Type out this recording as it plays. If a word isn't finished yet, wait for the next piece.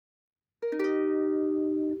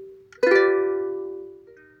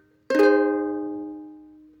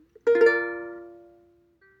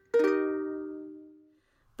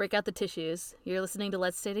break out the tissues. You're listening to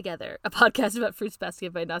Let's Stay Together, a podcast about Fruits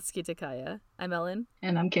Basket by Natsuki Takaya. I'm Ellen.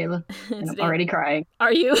 And I'm Kayla. And Today, I'm already crying.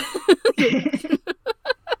 Are you?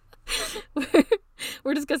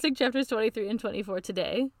 we're discussing chapters 23 and 24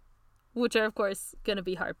 today, which are, of course, going to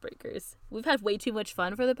be heartbreakers. We've had way too much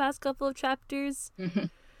fun for the past couple of chapters.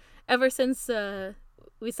 Ever since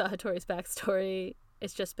we saw Hattori's backstory,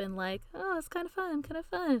 it's just been like, oh, it's kind of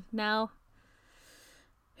fun. Now,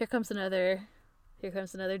 here comes another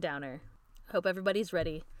downer. Hope everybody's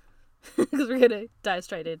ready, because we're going to dive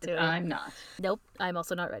straight into it. I'm not. Nope, I'm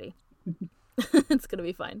also not ready. It's going to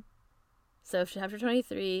be fine. So chapter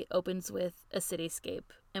 23 opens with a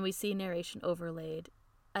cityscape, and we see narration overlaid.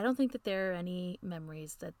 I don't think that there are any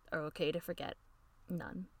memories that are okay to forget.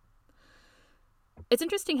 None. It's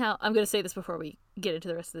interesting how, I'm going to say this before we get into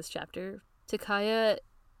the rest of this chapter, Takaya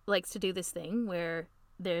likes to do this thing where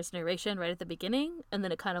there's narration right at the beginning, and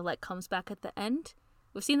then it kind of like comes back at the end.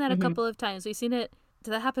 We've seen that a couple of times. We've seen it,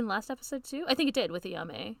 did that happen last episode too? I think it did with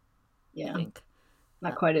Ayame. Yeah. I think.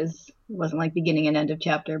 Not quite as, it wasn't like beginning and end of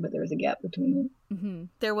chapter, but there was a gap between it. Mm-hmm.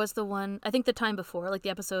 There was the one, I think the time before, like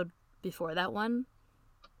the episode before that one,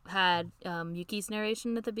 had Yuki's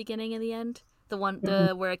narration at the beginning and the end. The one,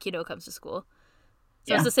 where Akido comes to school.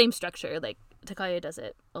 So it's the same structure. Like, Takaya does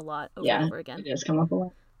it a lot over and over again. It does come up a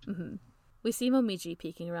lot. Mm-hmm. We see Momiji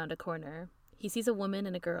peeking around a corner. He sees a woman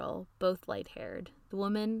and a girl, both light-haired. The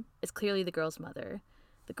woman is clearly the girl's mother.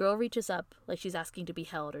 The girl reaches up like she's asking to be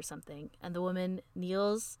held or something, and the woman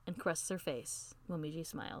kneels and caresses her face. Momiji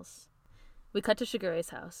smiles. We cut to Shigure's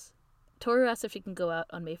house. Toru asks if she can go out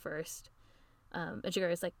on May 1st. And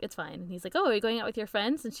Shigure's like, it's fine. And he's like, oh, are you going out with your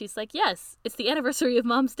friends? And she's like, yes, it's the anniversary of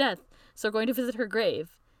Mom's death, so we're going to visit her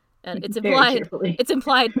grave. And it's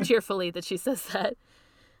implied cheerfully that she says that.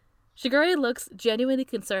 Shigure looks genuinely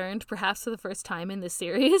concerned, perhaps for the first time in this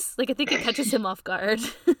series. Like, I think it catches him off guard.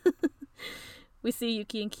 We see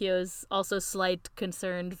Yuki and Kyo's also slight,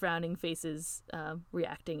 concerned, frowning faces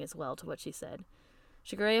reacting as well to what she said.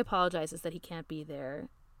 Shigure apologizes that he can't be there,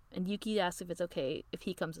 and Yuki asks if it's okay if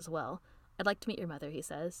he comes as well. I'd like to meet your mother, he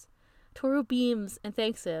says. Toru beams and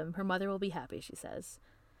thanks him. Her mother will be happy, she says.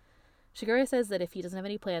 Shigure says that if he doesn't have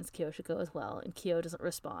any plans, Kyo should go as well, and Kyo doesn't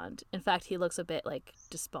respond. In fact, he looks a bit, like,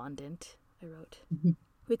 despondent, I wrote.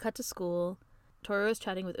 We cut to school. Toru is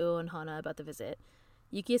chatting with Uo and Hana about the visit.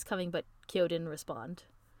 Yuki is coming, but Kyo didn't respond.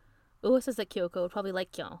 Uo says that Kyoko would probably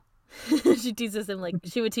like Kyo. She would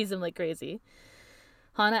tease him like crazy.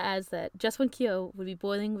 Hana adds that just when Kyo would be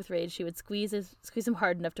boiling with rage, she would squeeze him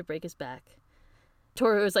hard enough to break his back.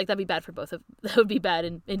 Toru is like, that'd be bad for both of them. That would be bad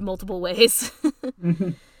in multiple ways.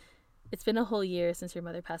 It's been a whole year since your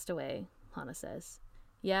mother passed away, Hana says.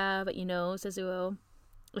 Yeah, but says Uo,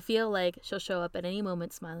 I feel like she'll show up at any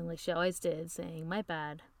moment smiling like she always did, saying, my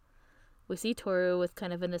bad. We see Toru with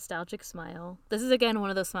kind of a nostalgic smile. This is, again, one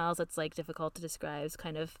of those smiles that's, like, difficult to describe. It's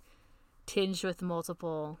kind of tinged with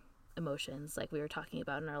multiple emotions, like we were talking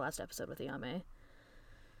about in our last episode with Ayame.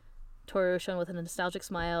 Toru shown with a nostalgic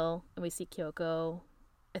smile, and we see Kyoko.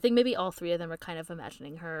 I think maybe all three of them are kind of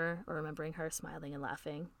imagining her or remembering her smiling and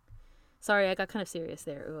laughing. Sorry, I got kind of serious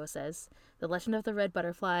there, Uo says. The legend of the red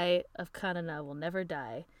butterfly of Kanana will never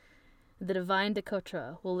die. The divine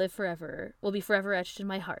Dekotra will be forever etched in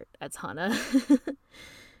my heart, adds Hana.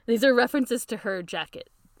 These are references to her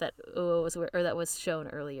jacket that Uo that was shown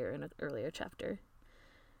earlier in an earlier chapter.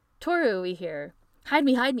 Toru, we hear. Hide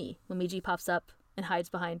me. Momiji pops up and hides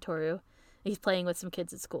behind Toru. He's playing with some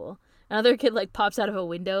kids at school. Another kid, like, pops out of a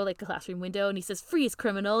window, like a classroom window, and he says, freeze,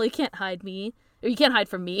 criminal, you can't hide me. Or you can't hide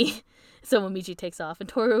from me. So Momiji takes off, and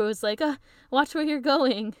Toru is like, watch where you're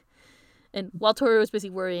going. And while Toru is busy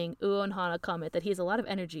worrying, Uo and Hana comment that he has a lot of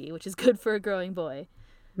energy, which is good for a growing boy.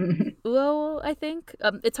 Uo, I think,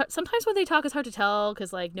 it's hard, sometimes when they talk it's hard to tell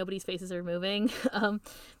because, like, nobody's faces are moving.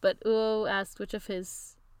 But Uo asks which of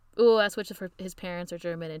his parents are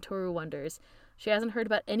German, and Toru wonders. She hasn't heard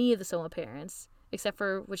about any of the Soma parents, except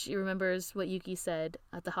for what she remembers what Yuki said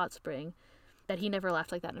at the hot spring, that he never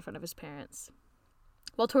laughed like that in front of his parents.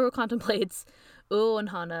 While Toru contemplates, Uo and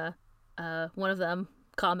Hana, one of them,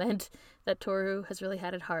 comment that Toru has really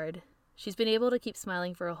had it hard. She's been able to keep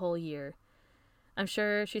smiling for a whole year. I'm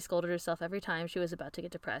sure she scolded herself every time she was about to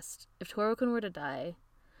get depressed. If Toru-kun were to die,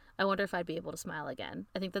 I wonder if I'd be able to smile again.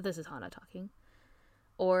 I think that this is Hana talking.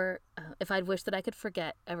 Or if I'd wish that I could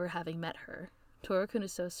forget ever having met her. Toru-kun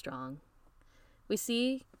is so strong. We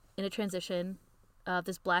see, in a transition,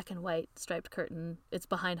 this black and white striped curtain. It's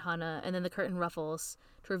behind Hana, and then the curtain ruffles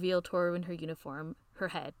to reveal Toru in her uniform, her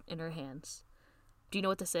head, and her hands. Do you know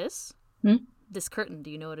what this is? This curtain,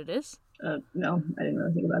 do you know what it is? No, I didn't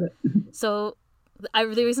really think about it. So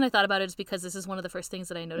The reason I thought about it is because this is one of the first things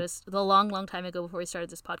that I noticed the long time ago before we started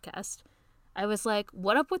this podcast. I was like,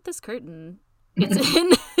 what up with this curtain?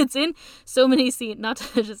 It's in so many scenes, not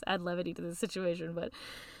to just add levity to the situation, but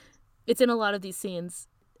it's in a lot of these scenes.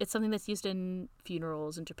 It's something that's used in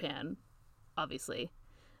funerals in Japan, obviously.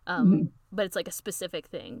 But it's like a specific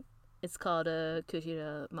thing. It's called a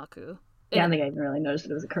kujira maku. Yeah, I don't think I even really noticed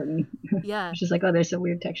it was a curtain. Yeah. It's just like, oh, there's a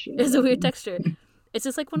weird texture. There's a weird texture. It's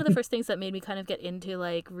just like one of the first things that made me kind of get into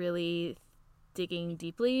like really digging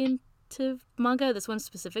deeply into manga, this one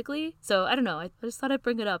specifically. So I don't know. I just thought I'd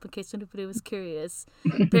bring it up in case anybody was curious.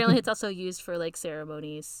 Apparently it's also used for like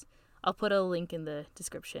ceremonies. I'll put a link in the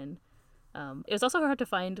description. It was also hard to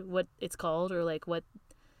find what it's called or like what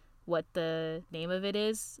the name of it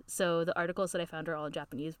is. So the articles that I found are all in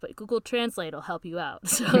Japanese, but Google Translate will help you out.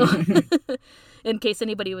 So in case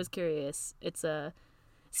anybody was curious, it's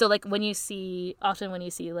so like when you see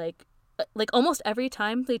like almost every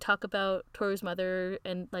time they talk about Toru's mother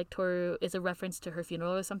and like Toru is a reference to her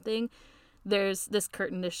funeral or something, there's this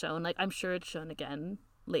curtain is shown. Like I'm sure it's shown again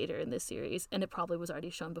later in this series, and it probably was already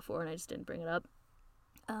shown before and I just didn't bring it up.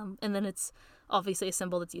 And then it's obviously a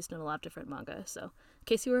symbol that's used in a lot of different manga. So in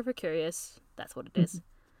case you were ever curious, that's what it is.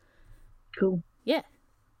 Cool. Yeah.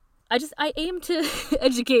 I aim to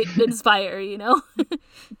educate and inspire, you know?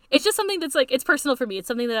 It's just something that's like, it's personal for me. It's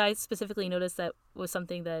something that I specifically noticed that was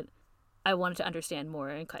something that I wanted to understand more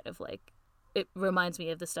and kind of like, it reminds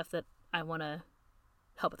me of the stuff that I want to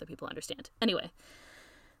help other people understand. Anyway,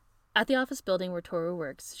 at the office building where Toru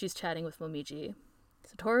works, she's chatting with Momiji.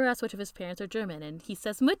 So Toru asks which of his parents are German, and he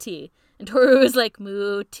says Mutti. And Toru is like,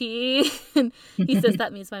 Mutti. And he says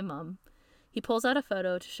that means my mom. He pulls out a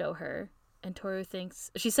photo to show her, and Toru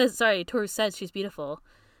says she's beautiful.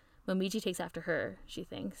 Momiji takes after her, she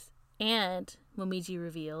thinks. And Momiji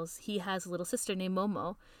reveals he has a little sister named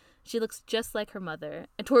Momo. She looks just like her mother.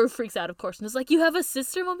 And Toru freaks out, of course, and is like, you have a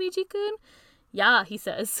sister, Momiji-kun? Yeah, he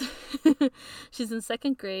says. She's in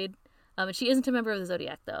second grade. And she isn't a member of the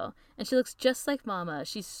Zodiac, though. And she looks just like Mama.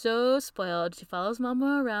 She's so spoiled. She follows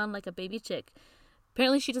Mama around like a baby chick.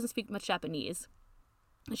 Apparently, she doesn't speak much Japanese.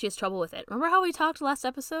 And she has trouble with it. Remember how we talked last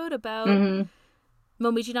episode about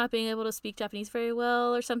Momiji not being able to speak Japanese very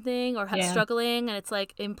well or something? Or struggling, and it's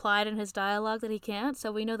like implied in his dialogue that he can't?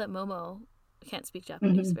 So we know that Momo can't speak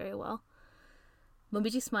Japanese very well.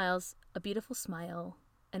 Momiji smiles, a beautiful smile,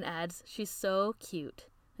 and adds, she's so cute.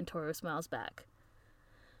 And Toru smiles back.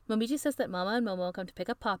 Momiji says that Mama and Momo come to pick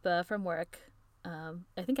up Papa from work,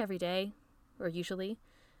 I think every day, or usually.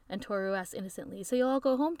 And Toru asks innocently, so you'll all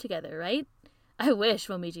go home together, right? I wish,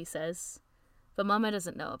 Momiji says. But Mama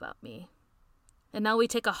doesn't know about me. And now we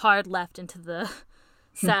take a hard left into the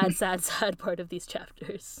sad part of these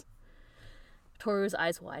chapters. Toru's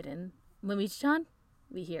eyes widen. Momiji-chan?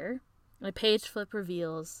 We hear. And a page flip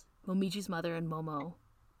reveals Momiji's mother and Momo.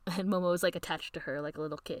 And Momo is like attached to her like a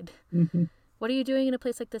little kid. What are you doing in a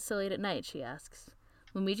place like this so late at night? She asks.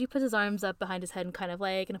 Momiji puts his arms up behind his head in kind of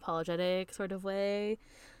like an apologetic sort of way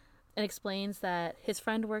and explains that his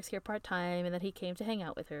friend works here part-time and that he came to hang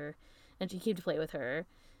out with her and she came to play with her.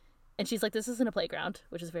 And she's like, this isn't a playground,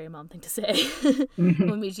 which is a very mom thing to say.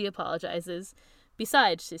 Momiji apologizes.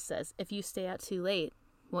 Besides, she says, if you stay out too late,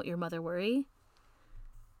 won't your mother worry?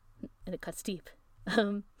 And it cuts deep.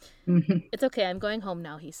 It's okay, I'm going home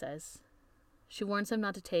now, he says. She warns him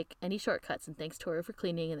not to take any shortcuts and thanks Toru for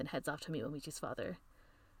cleaning and then heads off to meet Momiji's father.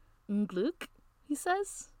 Glück, he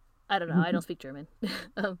says. I don't know, I don't speak German.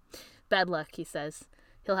 Bad luck, he says.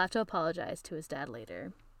 He'll have to apologize to his dad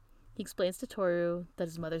later. He explains to Toru that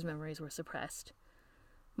his mother's memories were suppressed.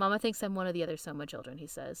 Mama thinks I'm one of the other Soma children, he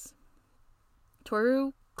says.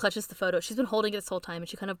 Toru clutches the photo. She's been holding it this whole time and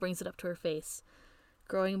she kind of brings it up to her face,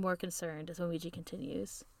 growing more concerned as Momiji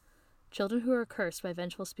continues. Children who are cursed by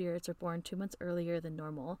vengeful spirits are born 2 months earlier than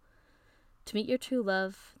normal. To meet your true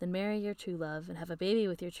love, then marry your true love, and have a baby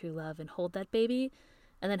with your true love, and hold that baby,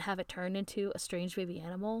 and then have it turned into a strange baby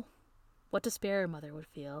animal? What despair a mother would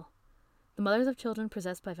feel. The mothers of children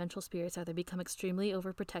possessed by vengeful spirits either become extremely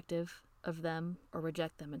overprotective of them or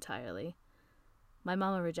reject them entirely. My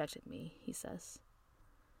mama rejected me, he says.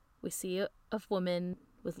 We see a woman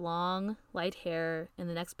with long, light hair in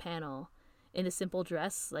the next panel, in a simple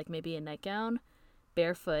dress, like maybe a nightgown,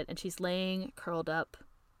 barefoot, and she's laying curled up,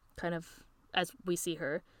 kind of as we see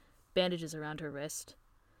her, bandages around her wrist.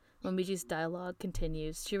 Momiji's dialogue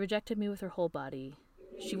continues. She rejected me with her whole body.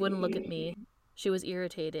 She wouldn't look at me. She was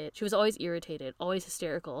irritated. She was always irritated, always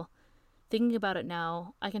hysterical. Thinking about it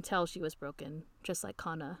now, I can tell she was broken, just like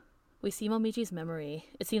Kana. We see Momiji's memory.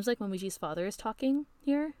 It seems like Momiji's father is talking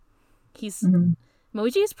here.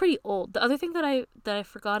 Momiji is pretty old. The other thing that I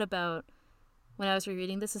forgot about when I was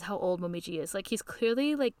rereading this is how old Momiji is. Like, he's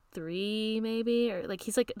clearly like 3 maybe, or like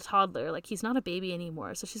he's like a toddler. Like, he's not a baby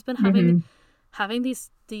anymore. So she's been having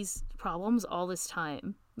these problems all this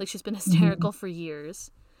time. Like, she's been hysterical for years.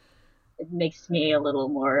 It makes me a little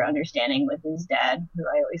more understanding with his dad, who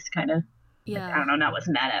I always kind of, Yeah, I don't know, not was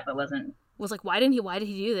mad at, but wasn't. Was like, why did he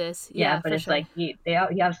do this? Yeah, but it's sure. like he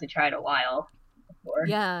obviously tried a while before.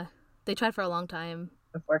 Yeah, they tried for a long time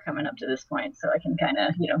before coming up to this point, so I can kind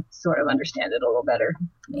of, sort of understand it a little better.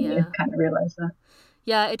 Yeah, kind of realize that.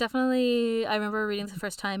 Yeah, it definitely. I remember reading it the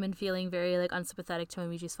first time and feeling very like unsympathetic to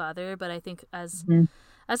Momiji's father, but I think as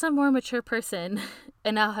a more mature person,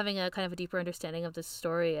 and now having a kind of a deeper understanding of this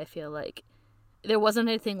story, I feel like there wasn't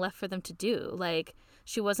anything left for them to do. Like,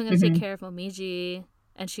 she wasn't going to take care of Momiji,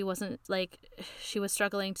 and she wasn't like, she was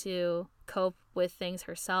struggling to cope with things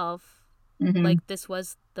herself. Like, this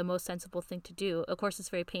was the most sensible thing to do. Of course, it's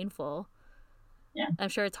very painful. Yeah, I'm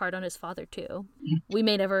sure it's hard on his father too. We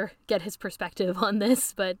may never get his perspective on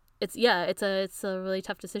this, but it's a really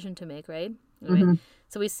tough decision to make, right? Anyway,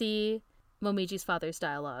 so we see Momiji's father's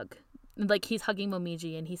dialogue. Like, he's hugging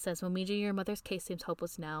Momiji and he says, "Momiji, your mother's case seems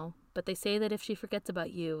hopeless now, but they say that if she forgets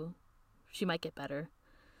about you, she might get better.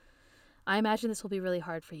 I imagine this will be really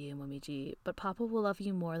hard for you, Momiji, but Papa will love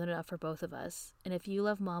you more than enough for both of us. And if you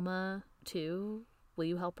love Mama too, will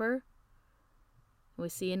you help her?" We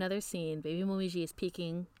see another scene. Baby Momiji is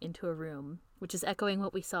peeking into a room, which is echoing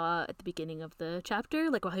what we saw at the beginning of the chapter,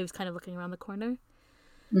 like while he was kind of looking around the corner.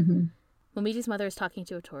 Momiji's mother is talking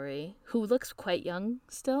to Otori, who looks quite young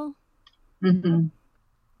still.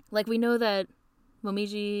 Like, we know that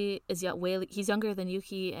Momiji is he's younger than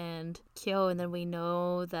Yuki and Kyo, and then we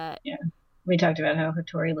know that... Yeah, we talked about how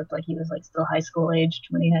Otori looked like he was like still high school aged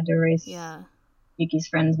when he had to erase Yuki's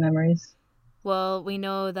friends' memories. Well, we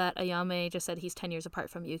know that Ayame just said he's 10 years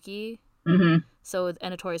apart from Yuki. So,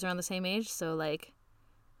 and Otori's around the same age, so, like,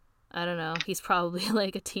 I don't know. He's probably,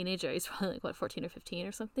 like, a teenager. He's probably, like, 14 or 15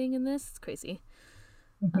 or something in this. It's crazy.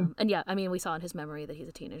 And, yeah, I mean, we saw in his memory that he's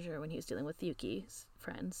a teenager when he was dealing with Yuki's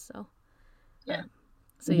friends, so... Yeah.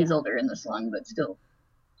 So he's older in this one, but still,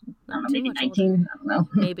 I don't know, maybe 19? Older. I don't know.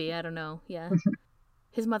 Maybe, I don't know, yeah.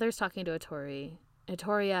 His mother's talking to Otori.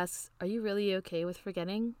 Otori asks, "Are you really okay with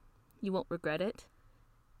forgetting? You won't regret it?"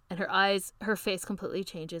 And her face completely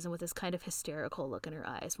changes, and with this kind of hysterical look in her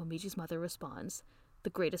eyes, Momiji's mother responds,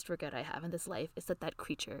 "The greatest regret I have in this life is that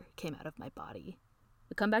creature came out of my body."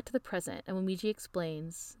 We come back to the present, and Momiji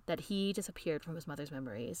explains that he disappeared from his mother's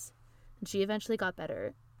memories, and she eventually got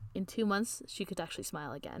better. In 2 months, she could actually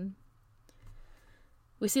smile again.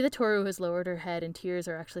 We see that Toru has lowered her head, and tears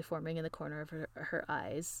are actually forming in the corner of her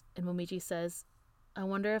eyes, and Momiji says, "I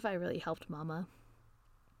wonder if I really helped Mama."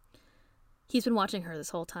 He's been watching her this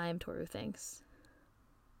whole time, Toru thinks.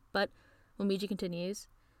 But Momiji continues,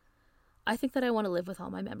 "I think that I want to live with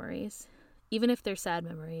all my memories, even if they're sad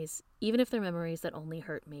memories, even if they're memories that only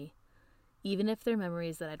hurt me, even if they're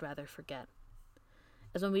memories that I'd rather forget."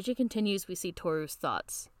 As Momiji continues, we see Toru's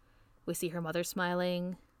thoughts. We see her mother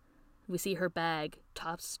smiling. We see her bag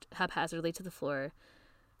tossed haphazardly to the floor.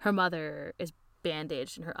 Her mother is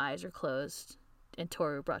bandaged and her eyes are closed, and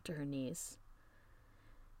Toru brought to her knees.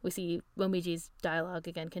 We see Momiji's dialogue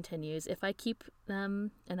again continues. "If I keep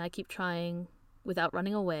them and I keep trying without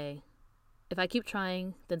running away, if I keep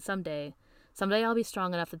trying, then someday I'll be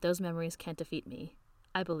strong enough that those memories can't defeat me.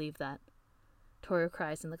 I believe that." Toru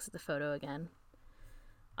cries and looks at the photo again.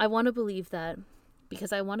 "I want to believe that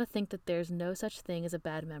because I want to think that there's no such thing as a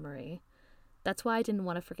bad memory. That's why I didn't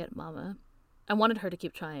want to forget Mama. I wanted her to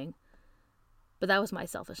keep trying. But that was my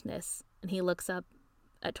selfishness." And he looks up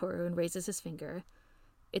at Toru and raises his finger.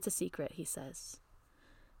 "It's a secret," he says.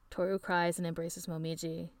 Toru cries and embraces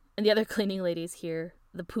Momiji, and the other cleaning ladies hear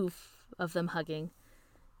the poof of them hugging.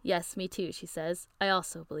 "Yes, me too," she says. "I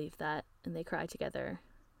also believe that," and they cry together.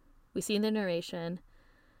 We see in the narration,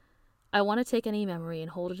 "I want to take any memory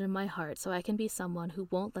and hold it in my heart so I can be someone who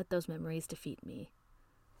won't let those memories defeat me."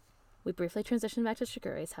 We briefly transition back to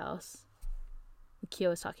Shigure's house.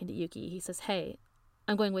 Kyo is talking to Yuki. He says, "Hey,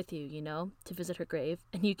 I'm going with you, to visit her grave."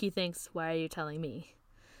 And Yuki thinks, "Why are you telling me?"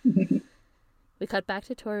 We cut back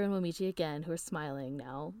to Toru and Momiji again, who are smiling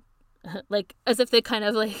now. Like, as if they kind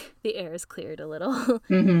of, like, the air is cleared a little.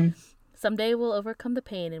 Someday we'll overcome the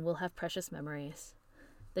pain and we'll have precious memories.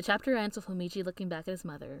 The chapter ends with Momiji looking back at his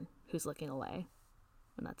mother, who's looking away.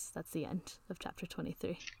 And that's the end of chapter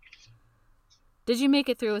 23. Did you make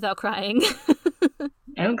it through without crying?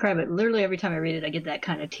 I don't cry, but literally every time I read it, I get that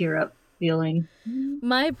kind of tear up feeling.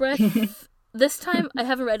 My breath... This time, I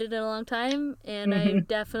haven't read it in a long time, and I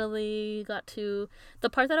definitely got to... The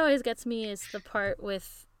part that always gets me is the part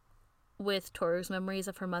with Toru's memories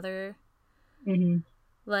of her mother. Mm-hmm.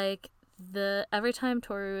 Like, every time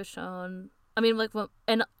Toru is shown, I mean, like,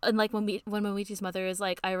 and like when Momichi's mother is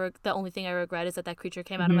like, the only thing I regret is that creature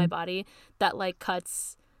came out of my body. That like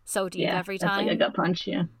cuts so deep every that's like a time. gut punch.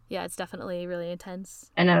 Yeah, it's definitely really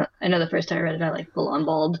intense. I know the first time I read it, I like full on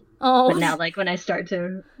bawled. Oh, but now like when I start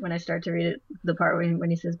to read it, the part when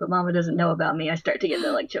he says, "But Mama doesn't know about me," I start to get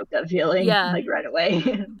the like choked up feeling, yeah, like right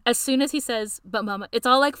away. As soon as he says, "But Mama," it's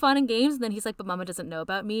all like fun and games, and then he's like, "But Mama doesn't know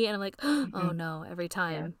about me," and I'm like, "Oh no!" Every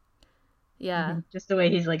time. Yeah. Just the way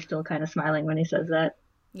he's like still kind of smiling when he says that.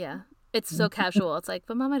 Yeah, it's so casual. It's like,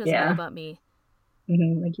 "But Mama doesn't know about me."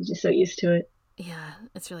 Like he's just so used to it. Yeah,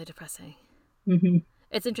 it's really depressing. Mm-hmm.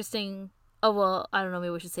 It's interesting. Oh, well, I don't know, maybe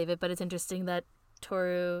we should save it, but it's interesting that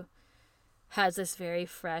Toru has this very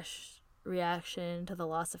fresh reaction to the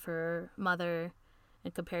loss of her mother,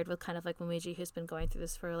 and compared with kind of like Momiji, who's been going through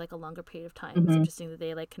this for like a longer period of time. It's interesting that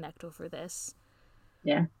they like connect over this.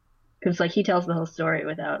 Yeah, because like he tells the whole story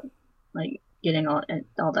without like getting all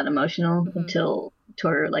that emotional until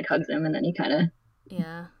Toru like hugs him, and then he kind of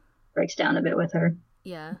breaks down a bit with her.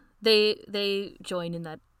 Yeah, they join in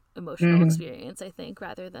that emotional experience, I think,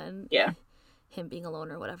 rather than him being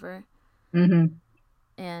alone or whatever.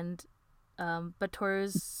 And but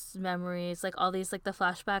Toru's memories, like all these, like the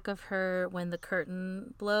flashback of her when the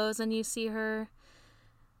curtain blows and you see her,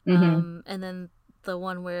 and then the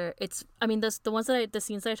one where it's, I mean, the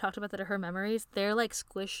scenes that I talked about that are her memories, they're like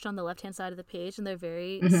squished on the left hand side of the page and they're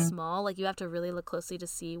very small. Like you have to really look closely to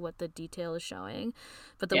see what the detail is showing.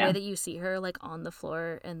 But the way that you see her like on the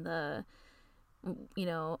floor and I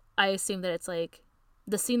assume that it's like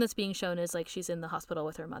the scene that's being shown is like she's in the hospital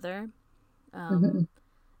with her mother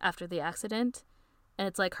after the accident, and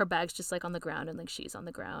it's like her bag's just like on the ground and like she's on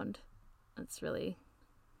the ground. It's really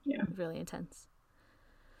really intense.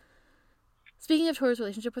 Speaking of Toru's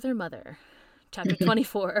relationship with her mother, chapter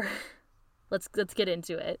 24. Let's get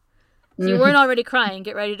into it. If you weren't already crying,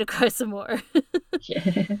 get ready to cry some more.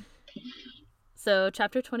 So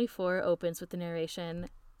chapter 24 opens with the narration,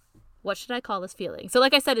 "What should I call this feeling?" So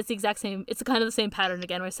like I said, it's the exact same, it's kind of the same pattern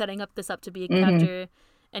again. We're setting up to be a chapter,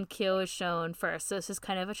 and Kyo is shown first. So this is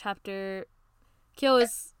kind of a chapter. Kyo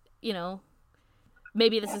is,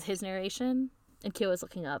 maybe this is his narration, and Kyo is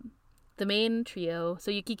looking up. The main trio,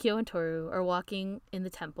 so Yuki, Kyo, and Toru, are walking in the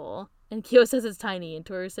temple, and Kyo says it's tiny, and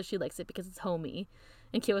Toru says she likes it because it's homey.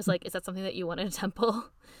 And Kyo is like, "Is that something that you want in a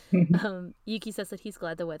temple?" Yuki says that he's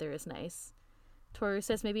glad the weather is nice. Toru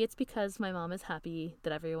says maybe it's because my mom is happy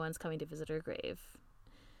that everyone's coming to visit her grave.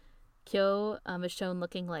 Kyo is shown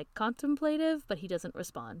looking like contemplative, but he doesn't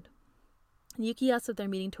respond. Yuki asks if they're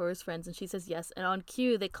meeting Toru's friends, and she says yes, and on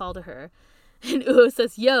cue they call to her. And Uo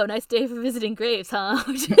says, "Yo, nice day for visiting graves, huh?"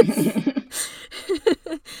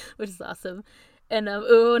 Which is awesome. And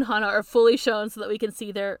Uo and Hana are fully shown so that we can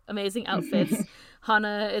see their amazing outfits.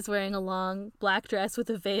 Hana is wearing a long black dress with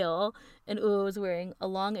a veil, and Uo is wearing a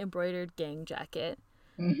long embroidered gang jacket.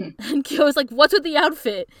 And Kyo is like, "What's with the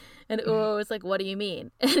outfit?" And Uo is like, "What do you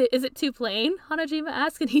mean? Is it too plain?" Hanajima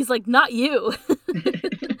asks, and he's like, "Not you."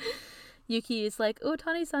 Yuki is like,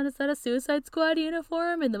 "Otani-san, is that a Suicide Squad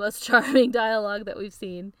uniform?" In the most charming dialogue that we've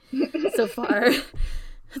seen so far.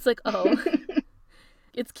 It's like, oh.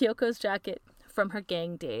 It's Kyoko's jacket from her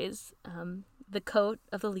gang days. The coat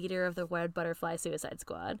of the leader of the Red Butterfly Suicide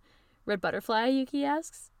Squad. "Red Butterfly?" Yuki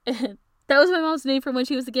asks. "That was my mom's name from when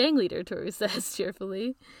she was the gang leader," Toru says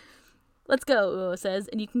cheerfully. "Let's go," Uo says,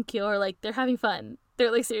 and Yuki and Kyo are like, they're having fun. They're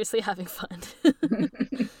like seriously having fun.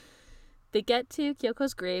 They get to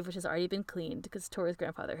Kyoko's grave, which has already been cleaned because Toru's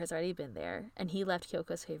grandfather has already been there, and he left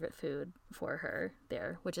Kyoko's favorite food for her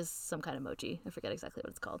there, which is some kind of mochi. I forget exactly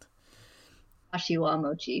what it's called. Ashiwa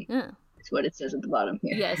mochi. Yeah. It's what it says at the bottom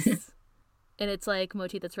here. Yes. And it's like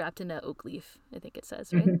mochi that's wrapped in an oak leaf, I think it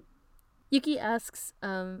says, right? Yuki asks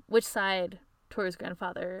which side Toru's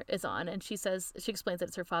grandfather is on, and she explains that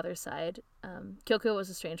it's her father's side. Kyoko was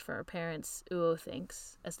estranged from her parents, Uo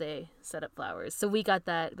thinks, as they set up flowers. So we got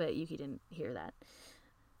that, but Yuki didn't hear that.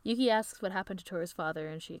 Yuki asks what happened to Toru's father,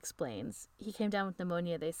 and she explains. "He came down with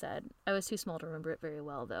pneumonia," they said. "I was too small to remember it very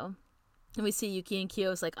well, though." And we see Yuki and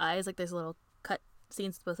Kyo's like eyes, like there's little cut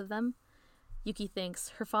scenes to both of them. Yuki thinks,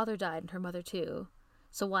 her father died and her mother too.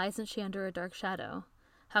 So why isn't she under a dark shadow?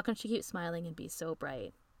 How can she keep smiling and be so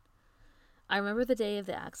bright? "I remember the day of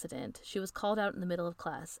the accident. She was called out in the middle of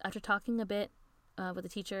class. After talking a bit with the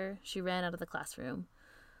teacher, she ran out of the classroom.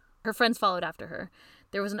 Her friends followed after her.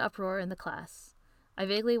 There was an uproar in the class. I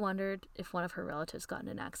vaguely wondered if one of her relatives got in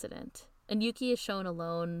an accident." And Yuki is shown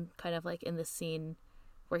alone, kind of like in this scene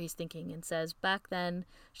where he's thinking, and says, "Back then,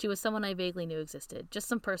 she was someone I vaguely knew existed. Just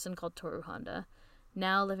some person called Toru Honda.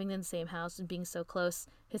 Now, living in the same house and being so close,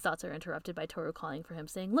 his thoughts are interrupted by Toru calling for him,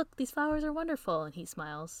 saying, "Look, these flowers are wonderful," and he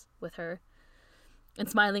smiles with her. And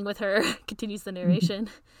smiling with her continues the narration.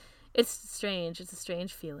 It's strange. It's a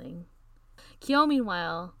strange feeling. Kyo,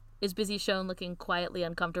 meanwhile, is busy shown looking quietly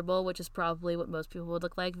uncomfortable, which is probably what most people would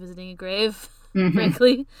look like visiting a grave,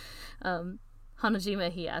 frankly.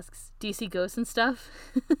 Hanajima, he asks, "Do you see ghosts and stuff?"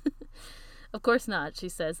 "Of course not," she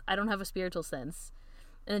says. "I don't have a spiritual sense."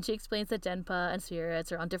 And then she explains that Denpa and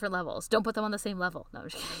spirits are on different levels. Don't put them on the same level. No, I'm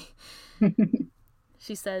just kidding.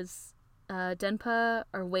 She says, Denpa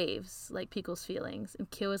are waves, like people's feelings. And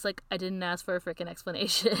Kyo is like, "I didn't ask for a frickin'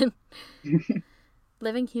 explanation."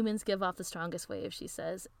 "Living humans give off the strongest waves," she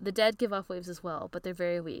says. "The dead give off waves as well, but they're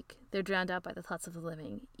very weak. They're drowned out by the thoughts of the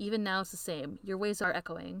living. Even now it's the same. Your waves are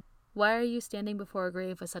echoing. Why are you standing before a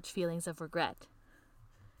grave with such feelings of regret?"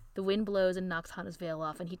 The wind blows and knocks Hana's veil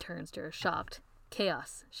off, and he turns to her, shocked.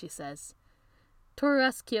 "Chaos," she says. Toru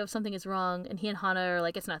asks Kyo if something is wrong, and he and Hana are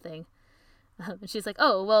like, "It's nothing." And she's like,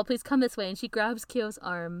 "Oh, well, please come this way." And she grabs Kyo's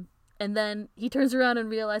arm. And then he turns around and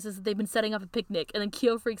realizes that they've been setting up a picnic. And then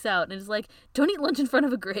Kyo freaks out and is like, "Don't eat lunch in front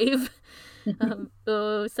of a grave."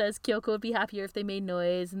 Uo says Kyoko would be happier if they made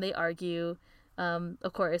noise. And they argue,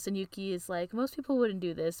 of course. And Yuki is like, "Most people wouldn't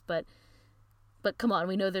do this, but come on,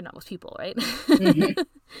 we know they're not most people, right?"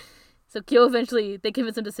 So Kyo eventually, they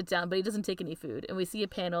convince him to sit down, but he doesn't take any food. And we see a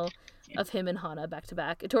panel of him and Hana back to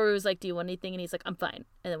back. And Toru is like, "Do you want anything?" And he's like, "I'm fine."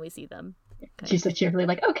 And then we see them. She's so cheerfully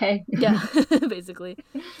like, "Okay." Yeah, basically.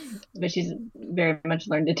 But she's very much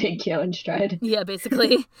learned to take Kyo in stride. Yeah,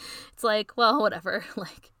 basically. It's like, well, whatever.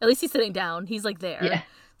 Like, at least he's sitting down. He's like there. Yeah.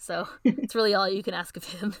 So it's really all you can ask of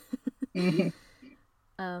him.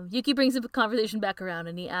 Yuki brings the conversation back around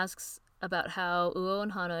and he asks about how Uo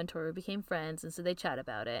and Hana and Toru became friends, and so they chat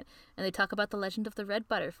about it. And they talk about the legend of the red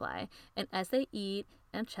butterfly. And as they eat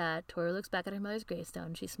and chat, Toru looks back at her mother's gravestone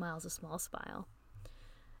and she smiles a small smile.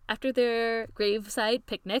 After their gravesite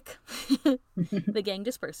picnic, the gang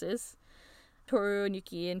disperses. Toru and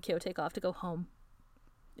Yuki and Kyo take off to go home.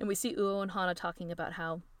 And we see Uo and Hana talking about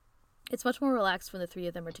how it's much more relaxed when the three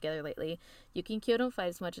of them are together lately. Yuki and Kyo don't fight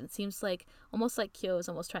as much, and it seems like almost like Kyo is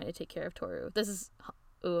almost trying to take care of Toru. This is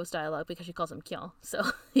Uo's dialogue because she calls him Kyo,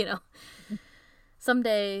 so, you know.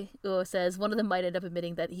 Someday, Uo says, one of them might end up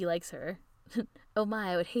admitting that he likes her. "Oh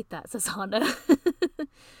my, I would hate that," says Hana.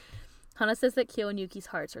 Hana says that Kyo and Yuki's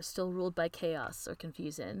hearts are still ruled by chaos or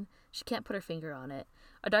confusion. She can't put her finger on it.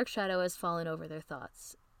 A dark shadow has fallen over their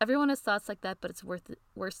thoughts. Everyone has thoughts like that, but it's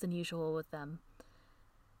worse than usual with them.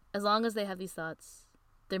 As long as they have these thoughts,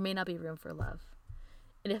 there may not be room for love.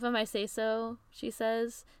 And if I might say so, she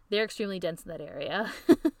says, they're extremely dense in that area.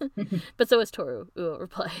 But so is Toru, Uo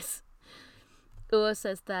replies. Uo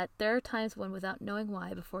says that there are times when, without knowing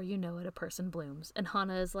why, before you know it, a person blooms. And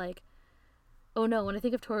Hana is like, "Oh no, when I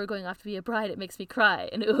think of Toru going off to be a bride, it makes me cry."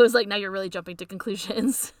 And Uo's like, "Now you're really jumping to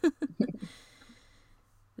conclusions."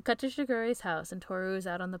 We cut to Shigure's house, and Toru is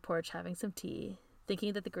out on the porch having some tea,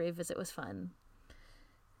 thinking that the grave visit was fun.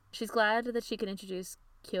 She's glad that she can introduce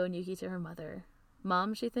Kyo and Yuki to her mother.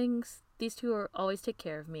 "Mom," she thinks, "these two will always take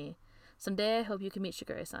care of me. Someday I hope you can meet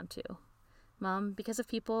Shigure-san too. Mom, because of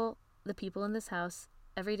the people in this house,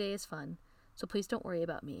 every day is fun. So please don't worry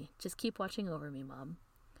about me. Just keep watching over me, Mom."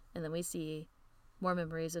 And then we see more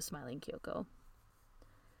memories of smiling Kyoko.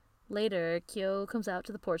 Later, Kyo comes out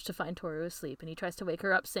to the porch to find Toru asleep, and he tries to wake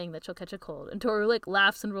her up, saying that she'll catch a cold. And Toru, like,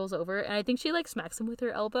 laughs and rolls over, and I think she, like, smacks him with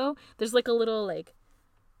her elbow. There's, like, a little, like,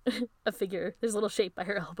 a figure. There's a little shape by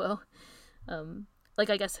her elbow. Like,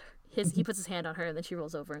 I guess he puts his hand on her, and then she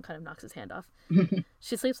rolls over and kind of knocks his hand off.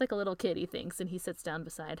 She sleeps like a little kid, he thinks, and he sits down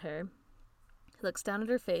beside her. He looks down at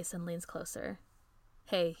her face and leans closer.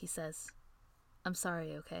 "Hey," he says. "I'm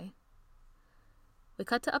sorry, okay?" We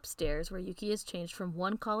cut to upstairs, where Yuki has changed from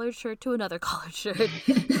one collared shirt to another collared shirt.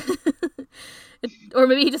 Or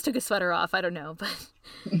maybe he just took his sweater off, I don't know, but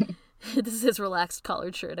this is his relaxed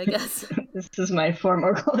collared shirt, I guess. This is my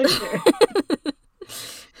former collared shirt.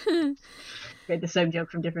 Made the same joke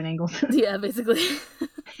from different angles. Yeah, basically.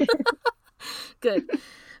 Good.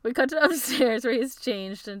 We cut to upstairs, where he's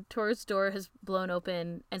changed, and Toru's door has blown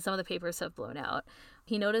open, and some of the papers have blown out.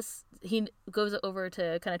 He goes over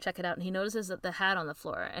to kind of check it out, and he notices that the hat on the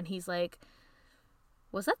floor, and he's like,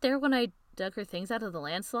 "Was that there when I dug her things out of the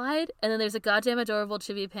landslide?" And then there's a goddamn adorable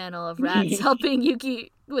chibi panel of rats helping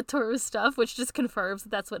Yuki with Toru's stuff, which just confirms that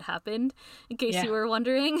that's what happened, in case you were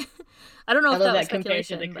wondering. I don't know if that was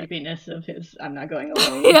speculation. Compared to the creepiness of his "I'm not going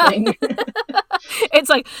alone" thing. It's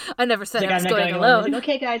like, I never said I was going alone. Like,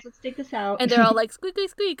 "Okay, guys, let's take this out." And they're all like, "Squeaky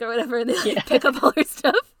squeak," or whatever, and they pick up all her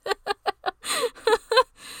stuff.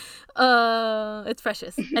 It's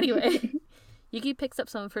precious. Anyway, Yuki picks up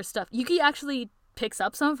some of her stuff. Yuki actually picks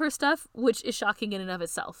up some of her stuff, which is shocking in and of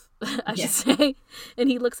itself, I should say. And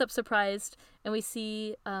he looks up surprised, and we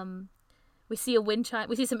see a wind chime.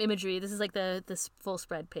 We see some imagery. This is like this full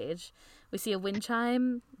spread page. We see a wind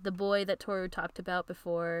chime, the boy that Toru talked about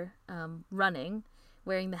before, running,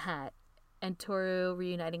 wearing the hat, and Toru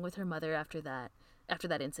reuniting with her mother after that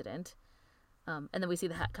incident. And then we see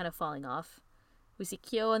the hat kind of falling off. We see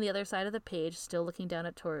Kyo on the other side of the page, still looking down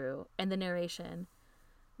at Toru, and the narration.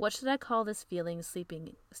 What should I call this feeling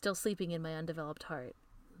still sleeping in my undeveloped heart?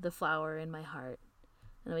 The flower in my heart.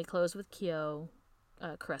 And then we close with Kyo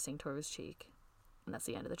caressing Toru's cheek. And that's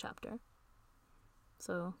the end of the chapter.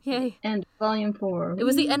 So, yay. End of volume 4. It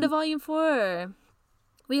was the end of volume 4.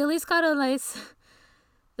 We at least got a nice...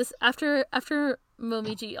 This after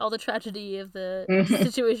Momiji, all the tragedy of the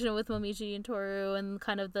situation with Momiji and Toru and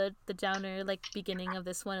kind of the downer like beginning of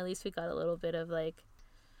this one, at least we got a little bit of like,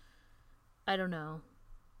 I don't know.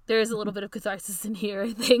 There is a little bit of catharsis in here,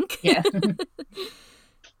 I think. Yeah.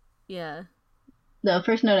 Yeah. The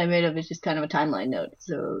first note I made of is just kind of a timeline note.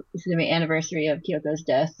 So this is the anniversary of Kyoko's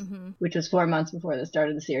death, which was 4 months before the start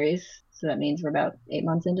of the series. So that means we're about 8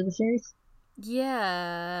 months into the series.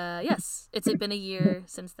 Yeah. Yes. It's been a year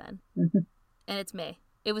since then. And it's May.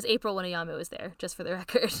 It was April when Ayame was there, just for the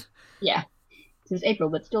record. Yeah. It was April,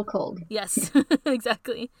 but still cold. Yes.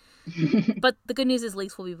 Exactly. But the good news is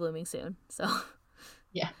leeks will be blooming soon. So.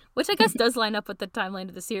 Yeah. Which I guess does line up with the timeline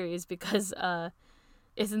of the series because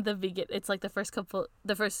isn't it's like the first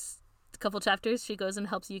couple chapters she goes and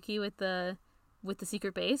helps Yuki with the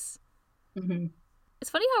secret base. It's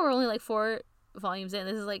funny how we're only like 4 volumes in.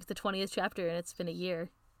 This is like the 20th chapter and it's been a year.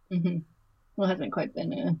 Well, it hasn't quite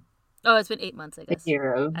been it's been 8 months, I guess. A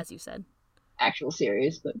year of as you said. Actual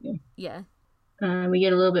series, but yeah. We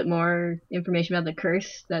get a little bit more information about the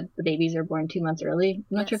curse that the babies are born 2 months early.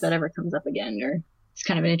 I'm not sure if that ever comes up again, or it's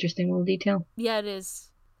kind of an interesting little detail. Yeah, it is.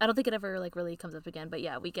 I don't think it ever like really comes up again, but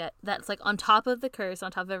yeah, we get that's like on top of the curse, on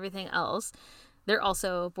top of everything else. They're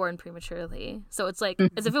also born prematurely, so it's like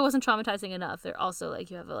as if it wasn't traumatizing enough. They're also like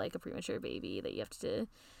you have a premature baby that you have to,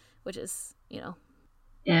 which is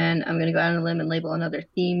And I'm gonna go out on a limb and label another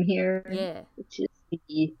theme here. Yeah, which is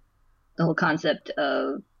the whole concept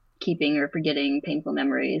of keeping or forgetting painful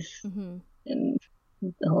memories, and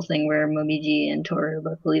the whole thing where Momiji and Toru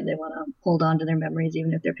both believe they want to hold on to their memories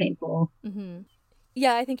even if they're painful.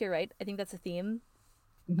 Yeah, I think you're right. I think that's a theme.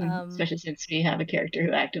 Especially since we have a character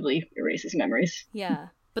who actively erases memories. Yeah,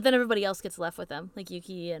 but then everybody else gets left with them, like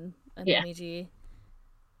Yuki and Momiji.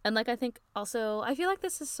 And I think also, I feel like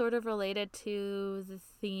this is sort of related to the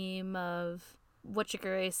theme of what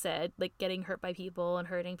Chikure said, like getting hurt by people and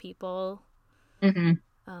hurting people.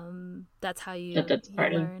 That's how you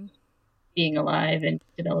learn. Of being alive and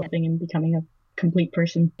developing and becoming a complete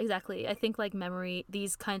person. Exactly. I think memory,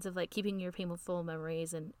 these kinds of keeping your painful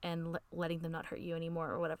memories and letting them not hurt you anymore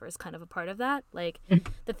or whatever is kind of a part of that.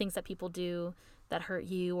 The things that people do that hurt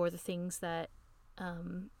you or the things that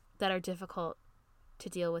are difficult to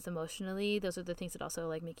deal with emotionally, those are the things that also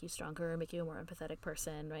make you stronger or make you a more empathetic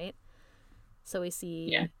person, right? So we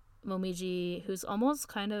see Momiji, who's almost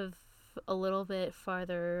kind of a little bit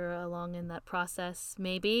farther along in that process,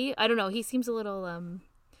 maybe. I don't know. He seems a little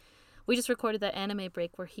we just recorded that anime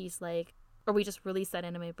break where he's or we just released that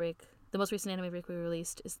anime break. The most recent anime break we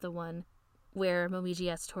released is the one where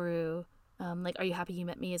Momiji asks Toru, are you happy you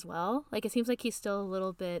met me as well? It seems like he's still a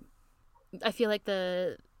little bit... I feel like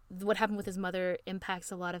what happened with his mother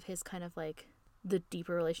impacts a lot of his kind of the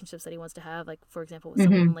deeper relationships that he wants to have, for example, with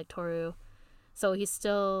someone like Toru. So it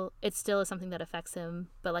still is something that affects him,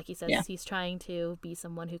 but like he says, he's trying to be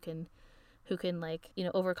someone who can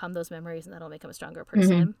overcome those memories, and that'll make him a stronger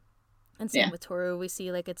person. And same with Toru, we see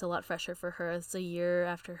it's a lot fresher for her. It's a year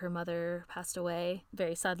after her mother passed away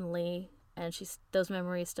very suddenly, and those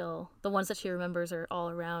memories still, the ones that she remembers are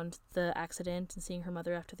all around the accident and seeing her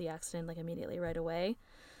mother after the accident immediately right away.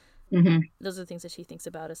 Those are the things that she thinks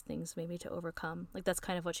about as things maybe to overcome. That's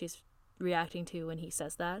kind of what she's reacting to when he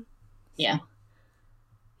says that. Yeah.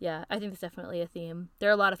 Yeah, I think that's definitely a theme. There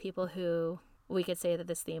are a lot of people who we could say that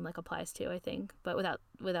this theme applies to, I think. But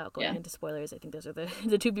without going into spoilers, I think those are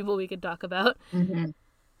the 2 people we could talk about. And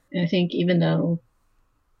I think even though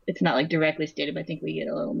it's not directly stated, but I think we get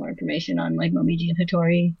a little more information on Momiji and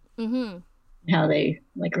Hattori. How they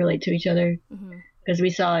relate to each other. Because we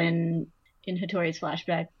saw in Hattori's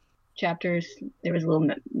flashback chapters, there was a little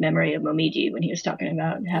memory of Momiji when he was talking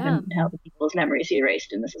about having how the people's memories he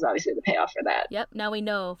erased, and this is obviously the payoff for that. Yep, now we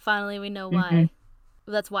know. Finally, we know why.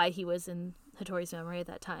 That's why he was in Hattori's memory at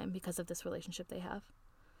that time, because of this relationship they have.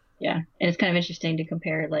 Yeah, and it's kind of interesting to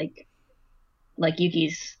compare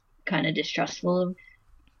Yuki's kind of distrustful of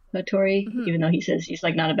Hattori, even though he says he's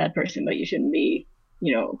like not a bad person, but you shouldn't be,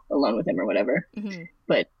 alone with him or whatever.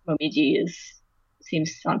 But Momiji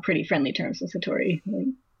seems on pretty friendly terms with Hattori.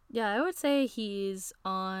 Yeah, I would say he's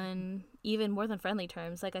on even more than friendly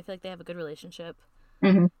terms. Like, I feel like they have a good relationship.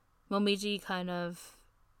 Momiji kind of,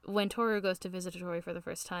 when Toru goes to visit Hattori for the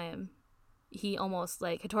first time, he almost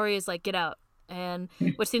like, Hattori is like, get out. And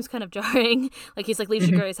which seems kind of jarring. Like, he's like, leave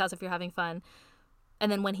Shiguri's house if you're having fun.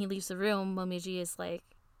 And then when he leaves the room, Momiji is like,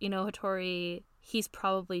 Hattori, he's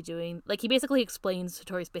probably doing, like, he basically explains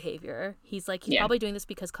Hattori's behavior. He's like, he's probably doing this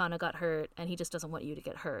because Kana got hurt and he just doesn't want you to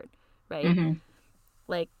get hurt, right?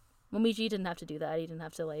 Like, Momiji didn't have to do that. He didn't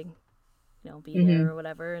have to, like, be there or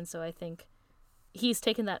whatever. And so I think he's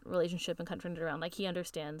taken that relationship and kind of turned it around. Like, he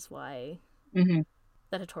understands why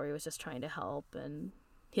that Hattori was just trying to help, and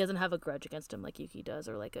he doesn't have a grudge against him like Yuki does,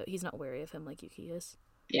 or like he's not wary of him like Yuki is.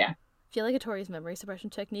 Yeah. I feel like Hattori's memory suppression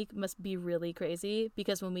technique must be really crazy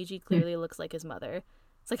because Momiji clearly looks like his mother.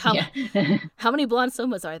 It's like, how many blonde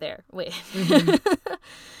Somas are there? Wait.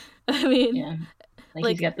 I mean... Yeah.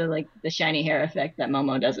 Like he's got the shiny hair effect that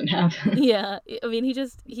Momo doesn't have. Yeah. I mean,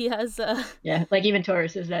 he has... Yeah, like even Toru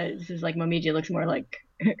says that this is like Momiji looks more like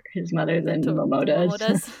his mother than Momo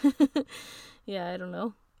does. Yeah, I don't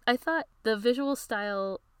know. I thought the visual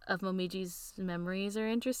style of Momiji's memories are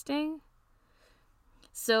interesting.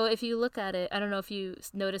 So if you look at it, I don't know if you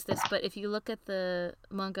noticed this, but if you look at the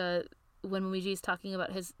manga, when Momiji is talking about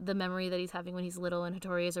the memory that he's having when he's little and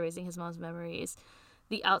Hattori is erasing his mom's memories,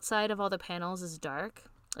 the outside of all the panels is dark.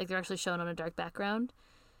 Like, they're actually shown on a dark background.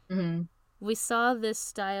 We saw this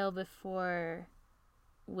style before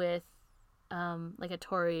with like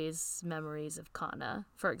Hattori's memories of Kana,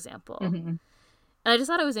 for example. And I just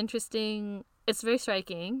thought it was interesting. It's very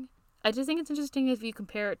striking. I just think it's interesting if you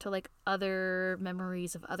compare it to, like, other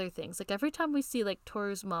memories of other things. Like, every time we see, like,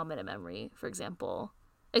 Toru's mom in a memory, for example,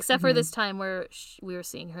 except for this time where we were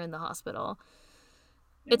seeing her in the hospital,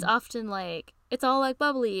 it's often, like, it's all, like,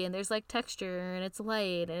 bubbly, and there's, like, texture, and it's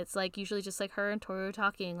light, and it's, like, usually just, like, her and Toru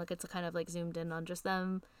talking. Like, it's kind of, like, zoomed in on just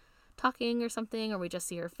them talking or something, or we just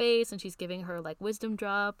see her face, and she's giving her, like, wisdom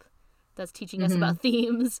drop that's teaching us about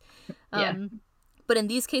themes. But in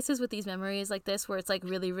these cases with these memories like this, where it's, like,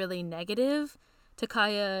 really, really negative,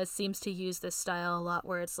 Takaya seems to use this style a lot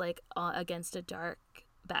where it's, like, against a dark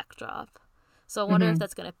backdrop. So I wonder if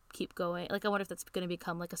that's going to keep going. Like, I wonder if that's going to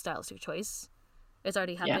become, like, a stylistic choice. It's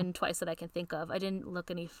already happened twice that I can think of. I didn't look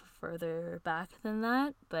any further back than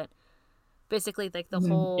that, but basically, like, the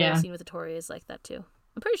whole scene with the Tori is like that, too.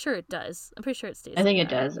 I'm pretty sure it does. I'm pretty sure it stays. I think it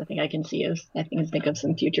does. I think I can think of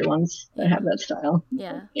some future ones that have that style.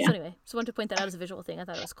 Yeah. So anyway, just wanted to point that out as a visual thing. I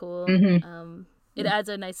thought it was cool. It adds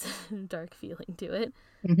a nice dark feeling to it.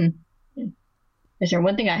 Is there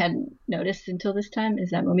one thing I hadn't noticed until this time is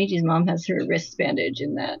that Momiji's mom has her wrist bandage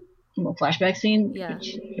in that little flashback scene,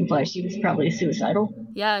 which implies she was probably suicidal.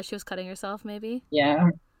 Yeah, she was cutting herself, maybe. Yeah,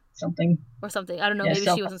 or something. I don't know. Maybe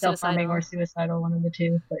she wasn't self-harming or suicidal, one of the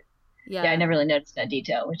two. But I never really noticed that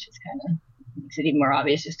detail, which is kind of makes it even more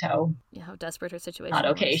obvious just how desperate her situation not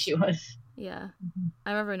okay she was. Yeah,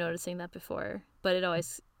 I remember noticing that before, but it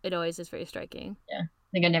always is very striking. Yeah,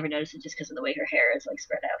 I think I never noticed it just because of the way her hair is, like,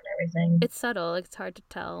 spread out and everything. It's subtle. It's hard to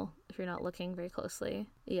tell if you're not looking very closely.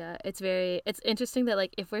 Yeah, it's interesting that,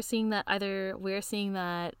 like, if we're seeing that, either we're seeing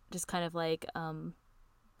that just kind of, like,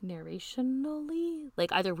 narrationally,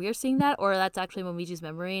 like, either we're seeing that or that's actually Momiji's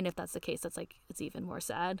memory, and if that's the case, that's, like, it's even more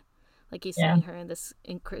sad. Like, he's seeing her in this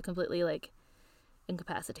completely, like,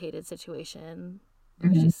 incapacitated situation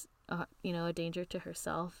where she's a danger to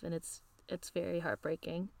herself, and it's very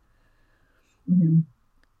heartbreaking.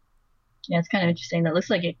 Yeah, it's kind of interesting. That looks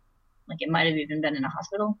like it might have even been in a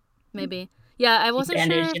hospital. Maybe. Yeah, I wasn't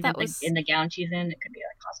sure if that was in the gown she's in. It could be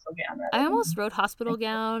like hospital gown. I almost wrote hospital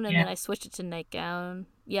gown, and then I switched it to nightgown.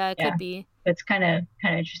 Yeah, it could be. It's kind of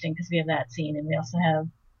interesting because we have that scene, and we also have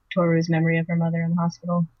Toru's memory of her mother in the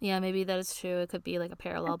hospital. Yeah, maybe that is true. It could be, like, a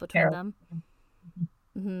parallel between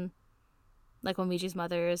them. Like, Momiji's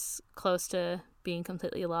mother is close to being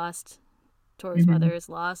completely lost. Toru's mother is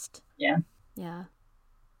lost. Yeah. Yeah.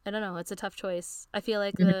 I don't know. It's a tough choice. I feel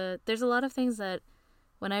like there's a lot of things that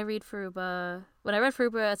when I read Furuba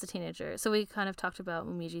as a teenager, so we kind of talked about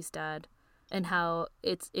Momiji's dad and how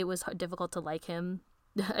it was difficult to like him,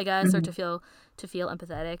 I guess, or to feel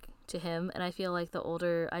empathetic to him. And I feel like the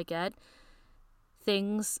older I get,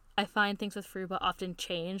 I find things with Furuba often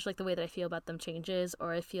change, like the way that I feel about them changes,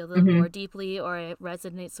 or I feel them more deeply, or it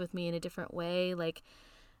resonates with me in a different way. Like,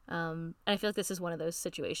 I feel like this is one of those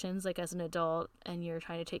situations, like, as an adult and you're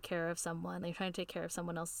trying to take care of someone, like, you're trying to take care of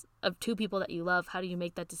someone else, of two people that you love. How do you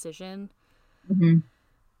make that decision?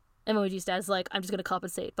 And Moji's dad's like, I'm just gonna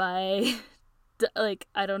compensate by, like,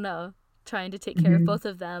 I don't know, trying to take care of both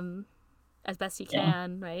of them as best he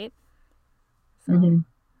can, right? So,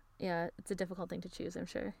 yeah, it's a difficult thing to choose, I'm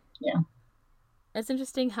sure. Yeah. It's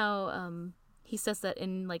interesting how he says that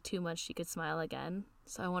in like 2 months she could smile again.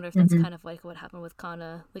 So I wonder if that's kind of like what happened with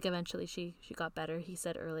Kana. Like eventually she got better. He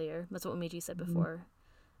said earlier. That's what Meiji said before,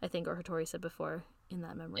 I think, or Hattori said before in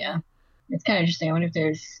that memory. Yeah, it's kind of interesting. I wonder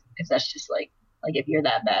if that's just like if you're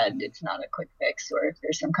that bad, it's not a quick fix, or if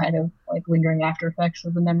there's some kind of like lingering after effects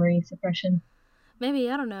of the memory suppression. Maybe,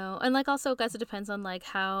 I don't know. And like also, guys, it depends on like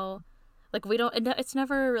how. Like, we don't, it's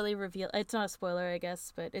never really revealed, it's not a spoiler, I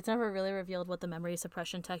guess, but it's never really revealed what the memory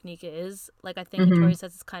suppression technique is. Like, I think Hattori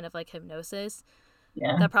says it's kind of like hypnosis.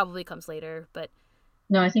 Yeah. That probably comes later, but.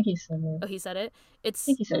 No, I think he said it. Oh, he said it? I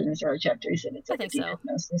think he said it in his early chapter, he said it's like a deep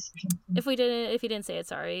hypnosis or something. If he didn't say it,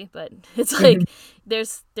 sorry, but it's like,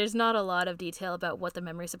 there's not a lot of detail about what the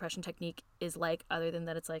memory suppression technique is like, other than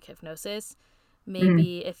that it's like hypnosis.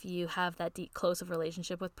 Maybe if you have that deep, close of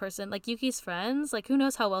relationship with person, like Yuki's friends, like who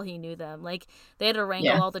knows how well he knew them. Like they had to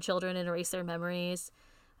wrangle all the children and erase their memories.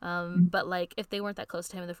 But like if they weren't that close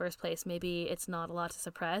to him in the first place, maybe it's not a lot to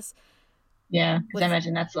suppress. Yeah, because I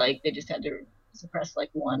imagine that's like they just had to suppress like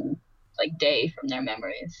one like day from their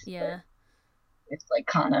memories. Yeah. But it's like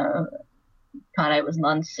Kana it was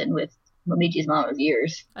months, and with Momiji's mom it was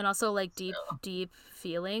years. And also like deep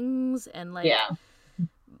feelings and like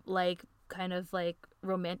like kind of like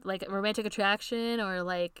romantic attraction, or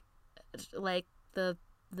like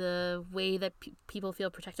the way that people feel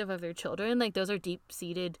protective of their children, like those are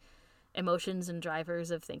deep-seated emotions and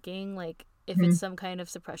drivers of thinking. Like if it's some kind of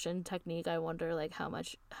suppression technique, I wonder like how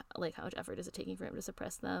much effort is it taking for him to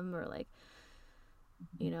suppress them, or like,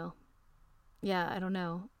 you know, yeah, I don't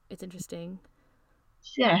know, it's interesting.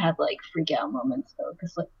 She's gotta have like freak out moments though,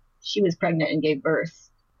 because like she was pregnant and gave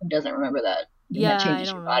birth and doesn't remember that. Yeah, that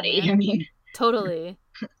changes your body. I mean, totally.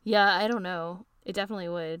 Yeah, I don't know. It definitely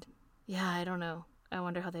would. Yeah, I don't know. I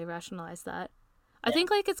wonder how they rationalize that. I think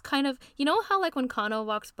like it's kind of, you know how like when Kano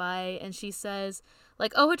walks by and she says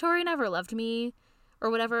like, oh, Hattori never loved me or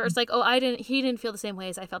whatever, or it's like, oh, he didn't feel the same way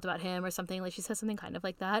as I felt about him or something. Like she says something kind of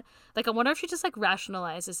like that. Like I wonder if she just like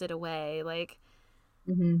rationalizes it away, like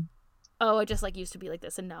oh, I just like used to be like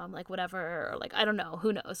this and now I'm like whatever, or like I don't know,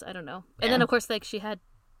 who knows, I don't know. And then of course like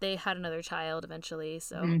they had another child eventually,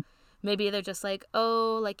 so maybe they're just like,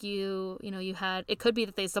 oh, like you had, it could be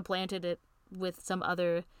that they supplanted it with some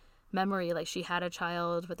other memory, like she had a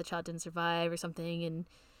child but the child didn't survive or something, and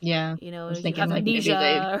you have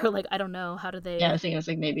amnesia, or like I don't know, how do they. I was thinking,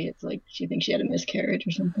 like maybe it's like she thinks she had a miscarriage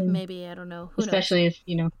or something. Maybe, I don't know, who especially knows?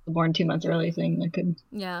 If the born 2 months early thing, that could.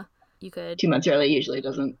 Yeah, you could. 2 months early usually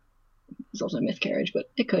doesn't result in a miscarriage, but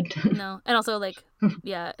it could. No, and also like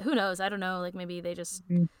yeah, who knows, I don't know, like maybe they just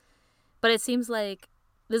but it seems like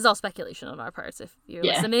this is all speculation on our parts, if you're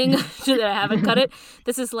listening that I haven't cut it.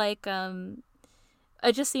 This is like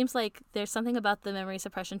it just seems like there's something about the memory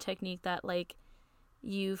suppression technique that like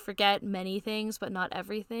you forget many things but not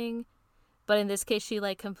everything. But in this case, she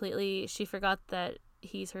forgot that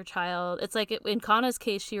he's her child. It's like in Kana's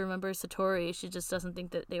case, she remembers Satori. She just doesn't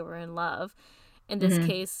think that they were in love. In this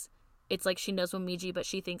case, it's like she knows Momiji, but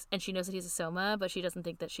she thinks, and she knows that he's a Soma, but she doesn't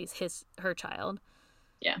think that she's her child.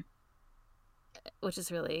 Yeah. Which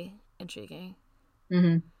is really intriguing.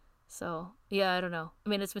 So, yeah, I don't know. I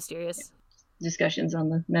mean, it's mysterious. Discussions on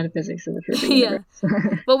the metaphysics of the Forbidden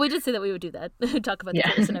Universe. Well, we did say that we would do that. Talk about the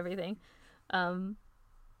curse and everything. And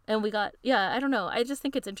we got, I don't know. I just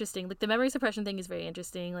think it's interesting. Like, the memory suppression thing is very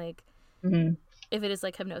interesting. Like, if it is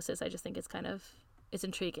like hypnosis, I just think it's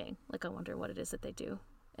intriguing. Like, I wonder what it is that they do.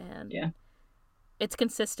 And it's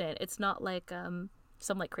consistent. It's not like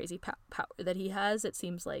some like crazy power that he has. It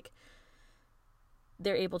seems like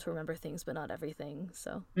they're able to remember things but not everything,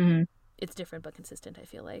 so it's different but consistent, I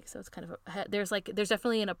feel like. So it's kind of there's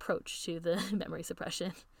definitely an approach to the memory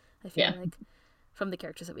suppression, I feel like, from the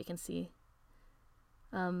characters that we can see.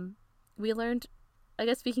 We learned, I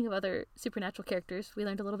guess, speaking of other supernatural characters, we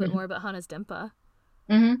learned a little bit more about Hana's Denpa,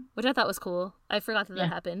 which I thought was cool. I forgot that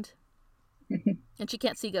happened. And she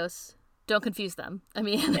can't see ghosts. Don't confuse them. I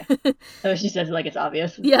mean, oh, she says it like it's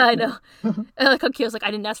obvious. Yeah, I know. I like how Kyo's like,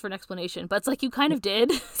 I didn't ask for an explanation, but it's like you kind of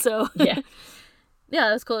did. So yeah,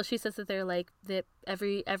 that's cool. She says that they're like that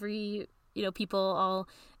every people all